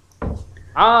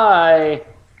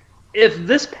 If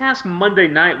this past Monday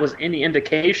night was any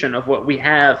indication of what we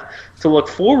have to look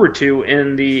forward to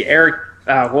in the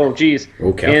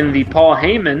in the Paul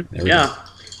Heyman,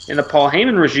 in the Paul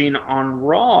Heyman regime on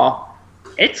Raw,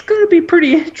 it's going to be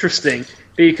pretty interesting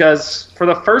because for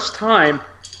the first time,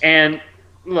 and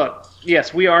look,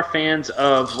 yes, we are fans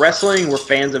of wrestling, we're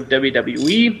fans of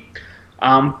WWE,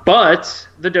 but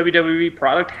the WWE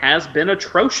product has been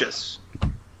atrocious.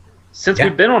 Since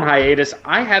we've been on hiatus,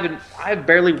 I've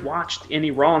barely watched any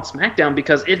Raw and SmackDown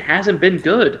because it hasn't been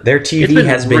good. Their TV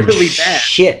has been really bad.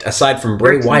 Shit, aside from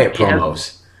Bray Wyatt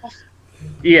promos.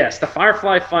 Yes, the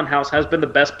Firefly Funhouse has been the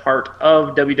best part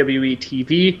of WWE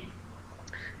TV.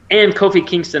 And Kofi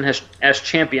Kingston as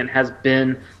champion has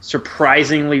been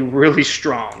surprisingly really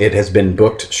strong. It has been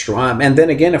booked strong. And then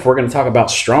again, if we're going to talk about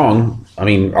strong, I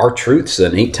mean, R-Truth's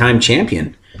an 8-time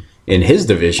champion in his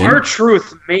division.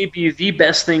 R-Truth may be the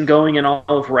best thing going in all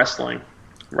of wrestling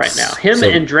right now. Him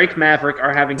and Drake Maverick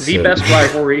are having the best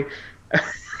rivalry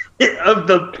of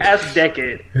the past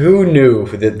decade. Who knew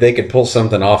that they could pull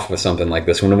something off with something like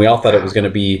this when we all thought it was going to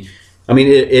be... I mean,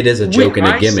 it is a joke and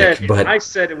a gimmick, but... I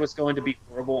said it was going to be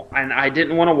horrible, and I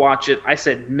didn't want to watch it. I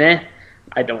said, meh,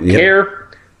 I don't care.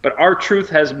 But R-Truth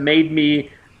has made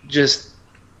me just...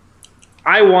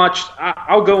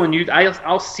 I'll go on YouTube.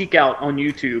 I'll seek out on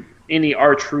YouTube any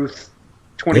R-Truth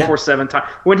 24/7 time.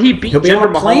 When he beat Jinder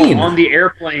Mahal on the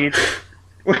airplane...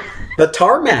 the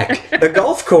tarmac, the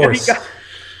golf course.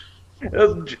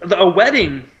 A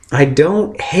wedding. I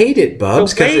don't hate it,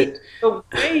 Bubs, because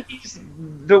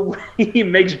the way he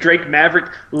makes Drake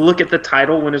Maverick look at the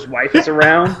title when his wife is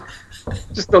around.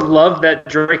 Just the love that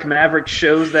Drake Maverick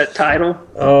shows that title.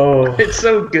 Oh, it's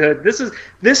so good. This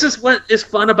is what is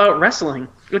fun about wrestling.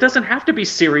 It doesn't have to be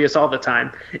serious all the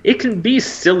time. It can be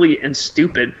silly and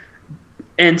stupid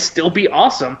and still be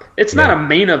awesome. It's not a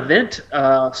main event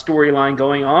storyline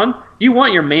going on. You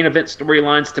want your main event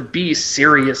storylines to be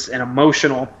serious and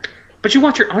emotional, but you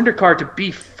want your undercard to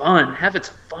be fun, have its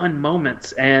fun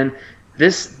moments. And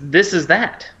this is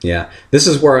that. Yeah, this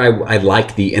is where I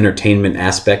like the entertainment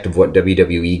aspect of what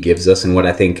WWE gives us, and what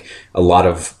I think a lot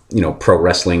of pro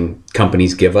wrestling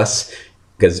companies give us.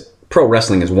 Because pro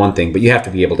wrestling is one thing, but you have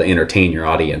to be able to entertain your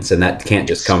audience, and that can't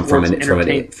just come from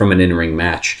an in-ring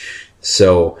match.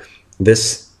 So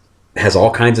this has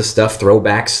all kinds of stuff,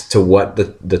 throwbacks to what the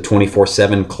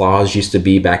 24/7 clause used to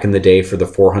be back in the day for the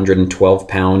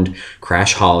 412-pound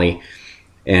Crash Holly.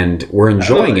 And we're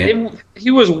enjoying it.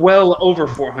 He was well over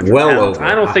 400 well pounds. Over.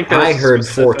 I don't think that was I heard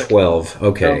 412.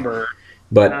 Okay. Number.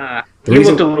 But he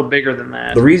looked a little bigger than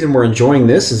that. The reason we're enjoying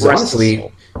this is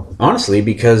honestly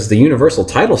because the Universal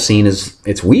title scene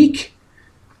it's weak.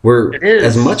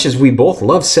 As much as we both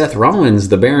love Seth Rollins,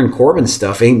 the Baron Corbin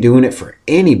stuff ain't doing it for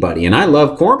anybody. And I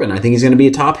love Corbin. I think he's going to be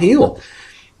a top heel.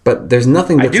 But there's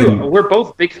nothing that's We're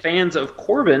both big fans of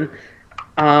Corbin.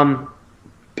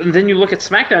 And then you look at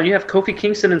SmackDown, you have Kofi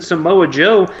Kingston and Samoa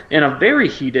Joe in a very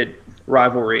heated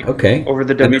rivalry over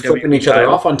the WWE and they're flipping each other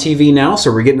off on TV now,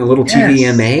 so we're getting a little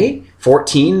TVMA,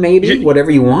 14 maybe,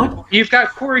 whatever you want. You've got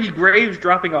Corey Graves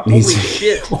dropping a holy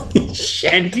shit. Holy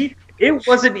shit. And it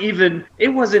wasn't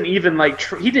even like,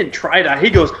 he didn't try to, he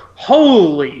goes,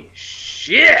 holy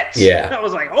shit. Yeah. And I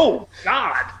was like, oh,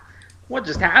 God. What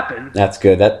just happened? That's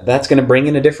good. That's going to bring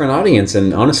in a different audience,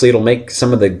 and honestly, it'll make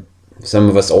some of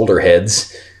us older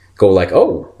heads go like,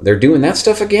 oh, they're doing that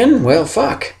stuff again? Well,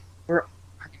 fuck.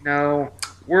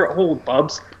 We're old,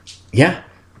 Bubs. Yeah.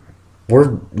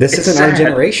 This isn't sad. Our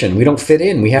generation. We don't fit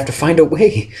in. We have to find a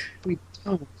way. We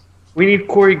don't. We need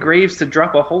Corey Graves to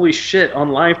drop a holy shit on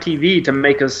live TV to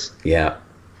make us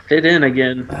fit in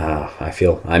again.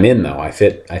 I'm in, though. I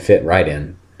fit right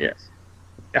in. Yes.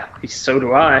 Yeah, so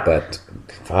do I. But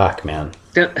fuck, man.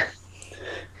 Okay.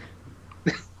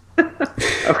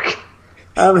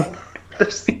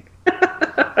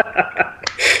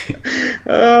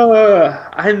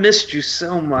 I missed you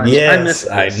so much. Yes,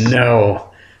 I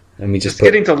know. Let me just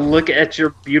getting to look at your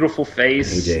beautiful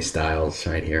face. AJ Styles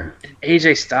right here.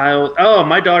 AJ Styles. Oh,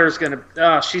 my daughter's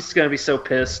she's gonna be so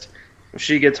pissed when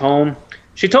she gets home.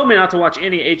 She told me not to watch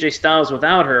any AJ Styles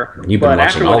without her. But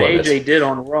after what AJ did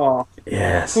on Raw,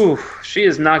 yes, she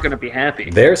is not gonna be happy.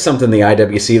 There's something the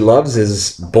IWC loves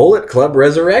is Bullet Club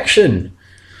Resurrection.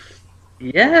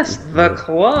 Yes, the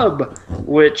club,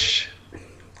 which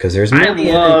because there's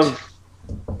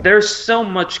there's so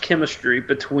much chemistry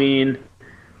between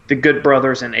the Good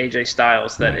Brothers and AJ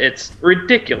Styles that it's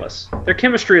ridiculous. Their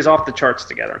chemistry is off the charts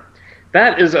together.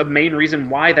 That is a main reason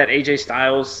why that AJ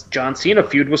Styles John Cena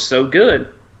feud was so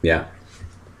good. Yeah,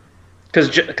 because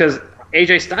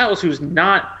AJ Styles, who's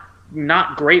not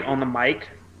great on the mic,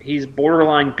 he's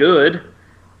borderline good,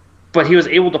 but he was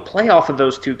able to play off of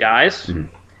those two guys.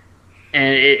 Mm-hmm.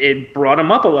 And it brought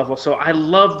him up a level. So I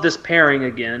love this pairing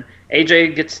again.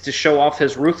 AJ gets to show off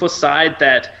his ruthless side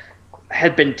that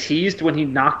had been teased when he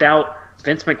knocked out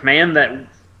Vince McMahon that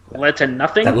led to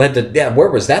nothing. Where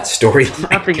was that story?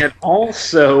 Nothing at all.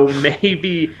 So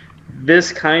maybe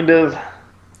this kind of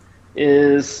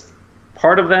is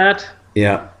part of that.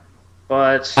 Yeah.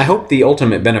 But I hope the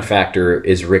ultimate benefactor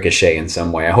is Ricochet in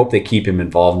some way. I hope they keep him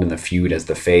involved in the feud as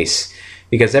the face.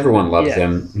 Because everyone loves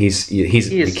him. You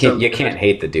can't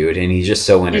hate the dude, and he's just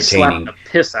so entertaining. He slapped the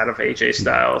piss out of AJ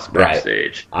Styles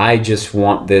backstage. Right. I just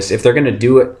want this. If they're going to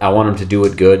do it, I want them to do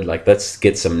it good. Like, let's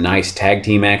get some nice tag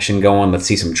team action going. Let's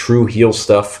see some true heel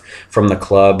stuff from the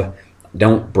club.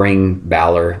 Don't bring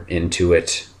Balor into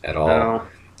it at all. No.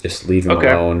 Just leave him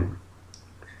alone.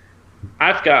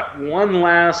 I've got one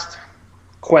last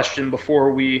question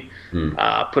before we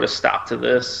put a stop to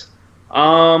this.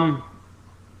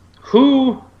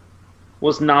 Who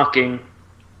was knocking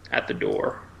at the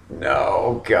door?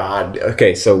 No, God.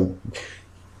 Okay, so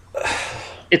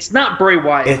it's not Bray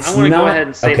Wyatt. I want to go ahead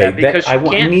and say that because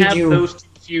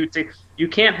you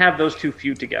can't have those two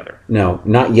feud together. No,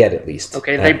 not yet, at least.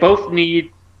 Okay, they both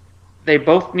need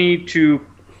to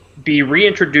be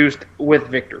reintroduced with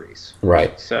victories.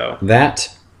 Right. So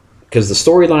that because the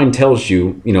storyline tells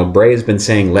you, Bray has been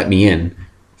saying "Let me in"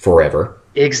 forever.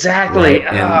 Exactly.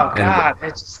 Right? God,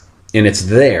 and it's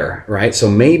there, right? So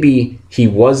maybe he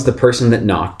was the person that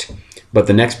knocked, but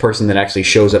the next person that actually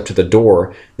shows up to the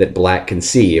door that Black can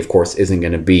see, of course, isn't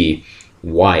going to be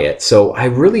Wyatt. So I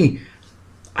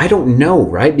don't know,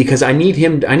 right? Because I need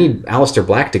Aleister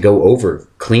Black to go over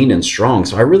clean and strong.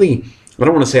 So I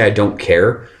don't want to say I don't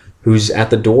care who's at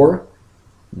the door,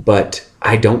 but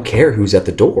I don't care who's at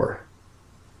the door.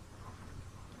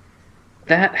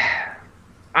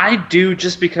 I do,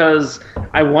 just because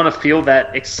I want to feel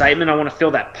that excitement. I want to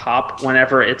feel that pop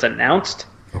whenever it's announced.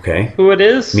 Okay. Who it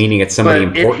is. Meaning it's somebody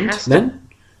important then?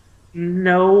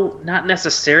 No, not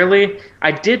necessarily.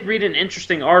 I did read an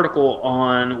interesting article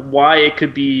on why it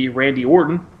could be Randy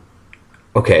Orton,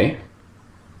 Okay.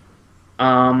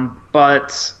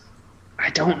 but I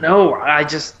don't know.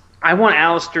 I want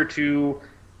Alistair to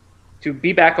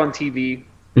be back on TV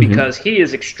because he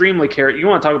is extremely You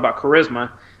want to talk about charisma?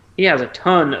 He has a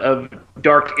ton of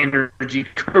dark energy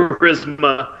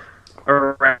charisma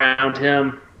around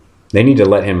him. They need to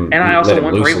let him. And I also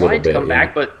want Bray loose a little Wyatt to bit, come yeah.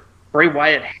 back, but Bray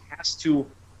Wyatt has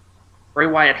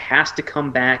to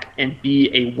come back and be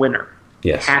a winner.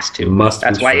 Yes. Has to. Must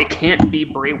That's be why strong. it can't be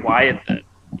Bray Wyatt.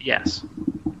 Yes.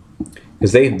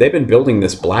 Because they've been building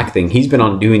this Black thing. He's been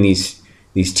on doing these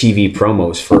TV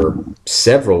promos for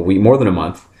several weeks, more than a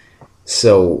month.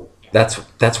 So that's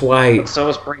why. So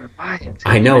is Bray Wyatt.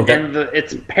 I know and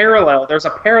it's parallel. There's a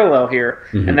parallel here,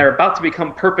 and they're about to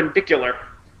become perpendicular.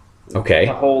 Okay.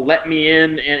 The whole "let me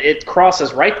in," and it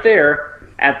crosses right there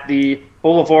at the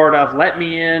boulevard of "let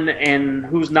me in" and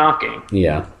 "who's knocking."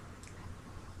 Yeah.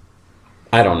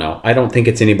 I don't know. I don't think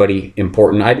it's anybody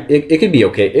important. It could be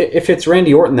okay. If it's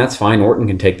Randy Orton, that's fine. Orton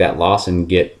can take that loss and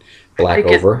get Black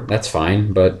over. That's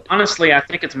fine. But honestly, I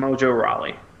think it's Mojo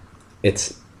Rawley.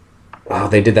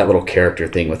 They did that little character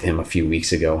thing with him a few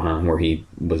weeks ago, huh? Where he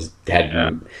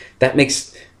that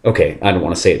makes okay. I don't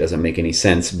want to say it doesn't make any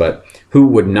sense, but who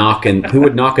would knock at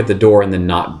the door and then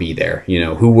not be there?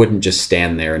 Who wouldn't just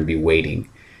stand there and be waiting?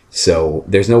 So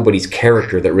there's nobody's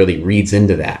character that really reads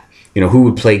into that. Who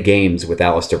would play games with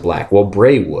Aleister Black? Well,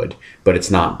 Bray would, but it's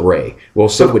not Bray. Well,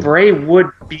 so would Bray would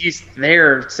be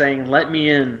there saying, "Let me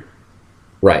in."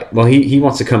 Right. Well, he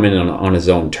wants to come in on his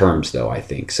own terms, though, I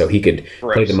think. So he could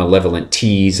play the malevolent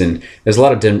tease, and there's a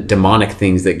lot of demonic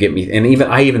things that get me. And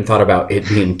I even thought about it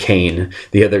being Kane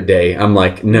the other day. I'm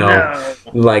like, no.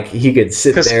 Like, he could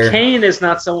sit there. Because Kane is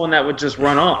not someone that would just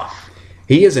run off.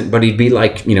 He isn't, but he'd be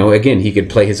like, again, he could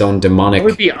play his own demonic. It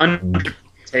would be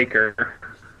Undertaker.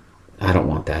 I don't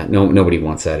want that. No, nobody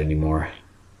wants that anymore.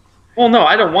 Well, no,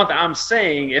 I don't want that. I'm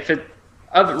saying if it,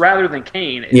 rather than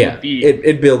Kane,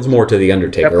 it builds more to the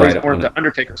Undertaker, right? More to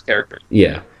Undertaker's character.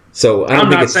 Yeah. So I'm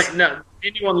not saying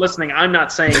anyone listening. I'm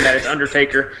not saying that it's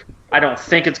Undertaker. I don't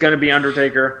think it's going to be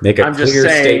Undertaker. I'm just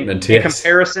saying, statement. In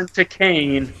comparison to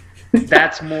Kane,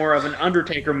 that's more of an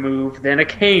Undertaker move than a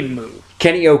Kane move.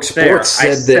 Kenny Oak Sports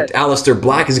said that Aleister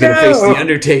Black is going to face the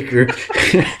Undertaker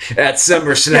at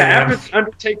SummerSlam.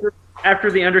 Yeah,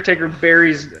 after the Undertaker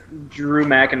buries Drew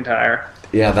McIntyre.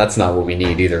 Yeah, that's not what we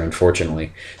need either,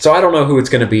 unfortunately. So I don't know who it's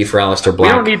going to be for Aleister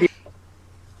Black. We don't need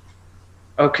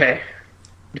Okay.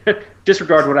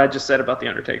 Disregard what I just said about the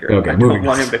Undertaker. Okay, I don't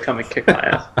want him to come and kick my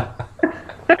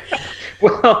ass.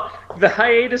 Well, the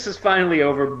hiatus is finally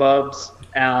over, Bubs.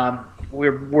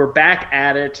 We're back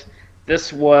at it.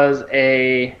 This was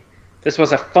a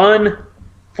fun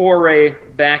foray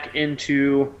back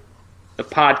into the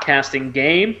podcasting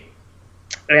game,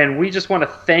 and we just want to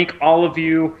thank all of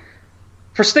you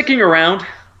for sticking around.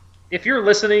 If you're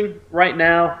listening right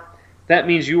now, that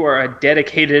means you are a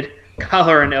dedicated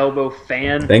Collar and Elbow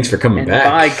fan. Thanks for coming back.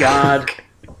 By God,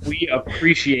 we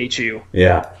appreciate you.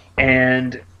 Yeah.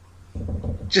 And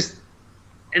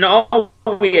all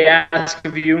we ask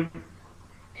of you,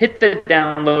 hit the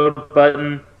download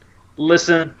button,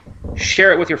 listen,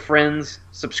 share it with your friends,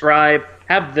 subscribe,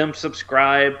 have them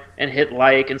subscribe, and hit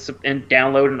like and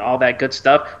download and all that good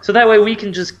stuff. So that way we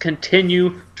can just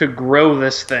continue to grow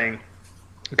this thing.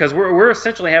 Because we're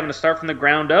essentially having to start from the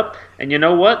ground up, and you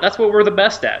know what? That's what we're the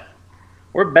best at.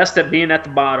 We're best at being at the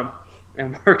bottom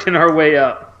and working our way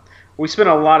up. We spend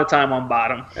a lot of time on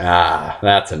bottom.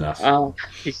 That's enough.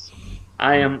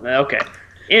 I am okay.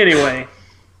 Anyway,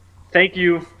 thank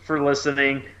you for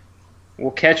listening.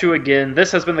 We'll catch you again.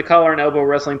 This has been the Collar and Elbow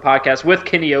Wrestling Podcast with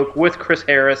Kenny Oak, with Chris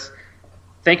Harris.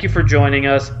 Thank you for joining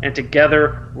us, and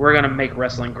together we're going to make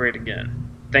wrestling great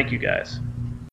again. Thank you, guys.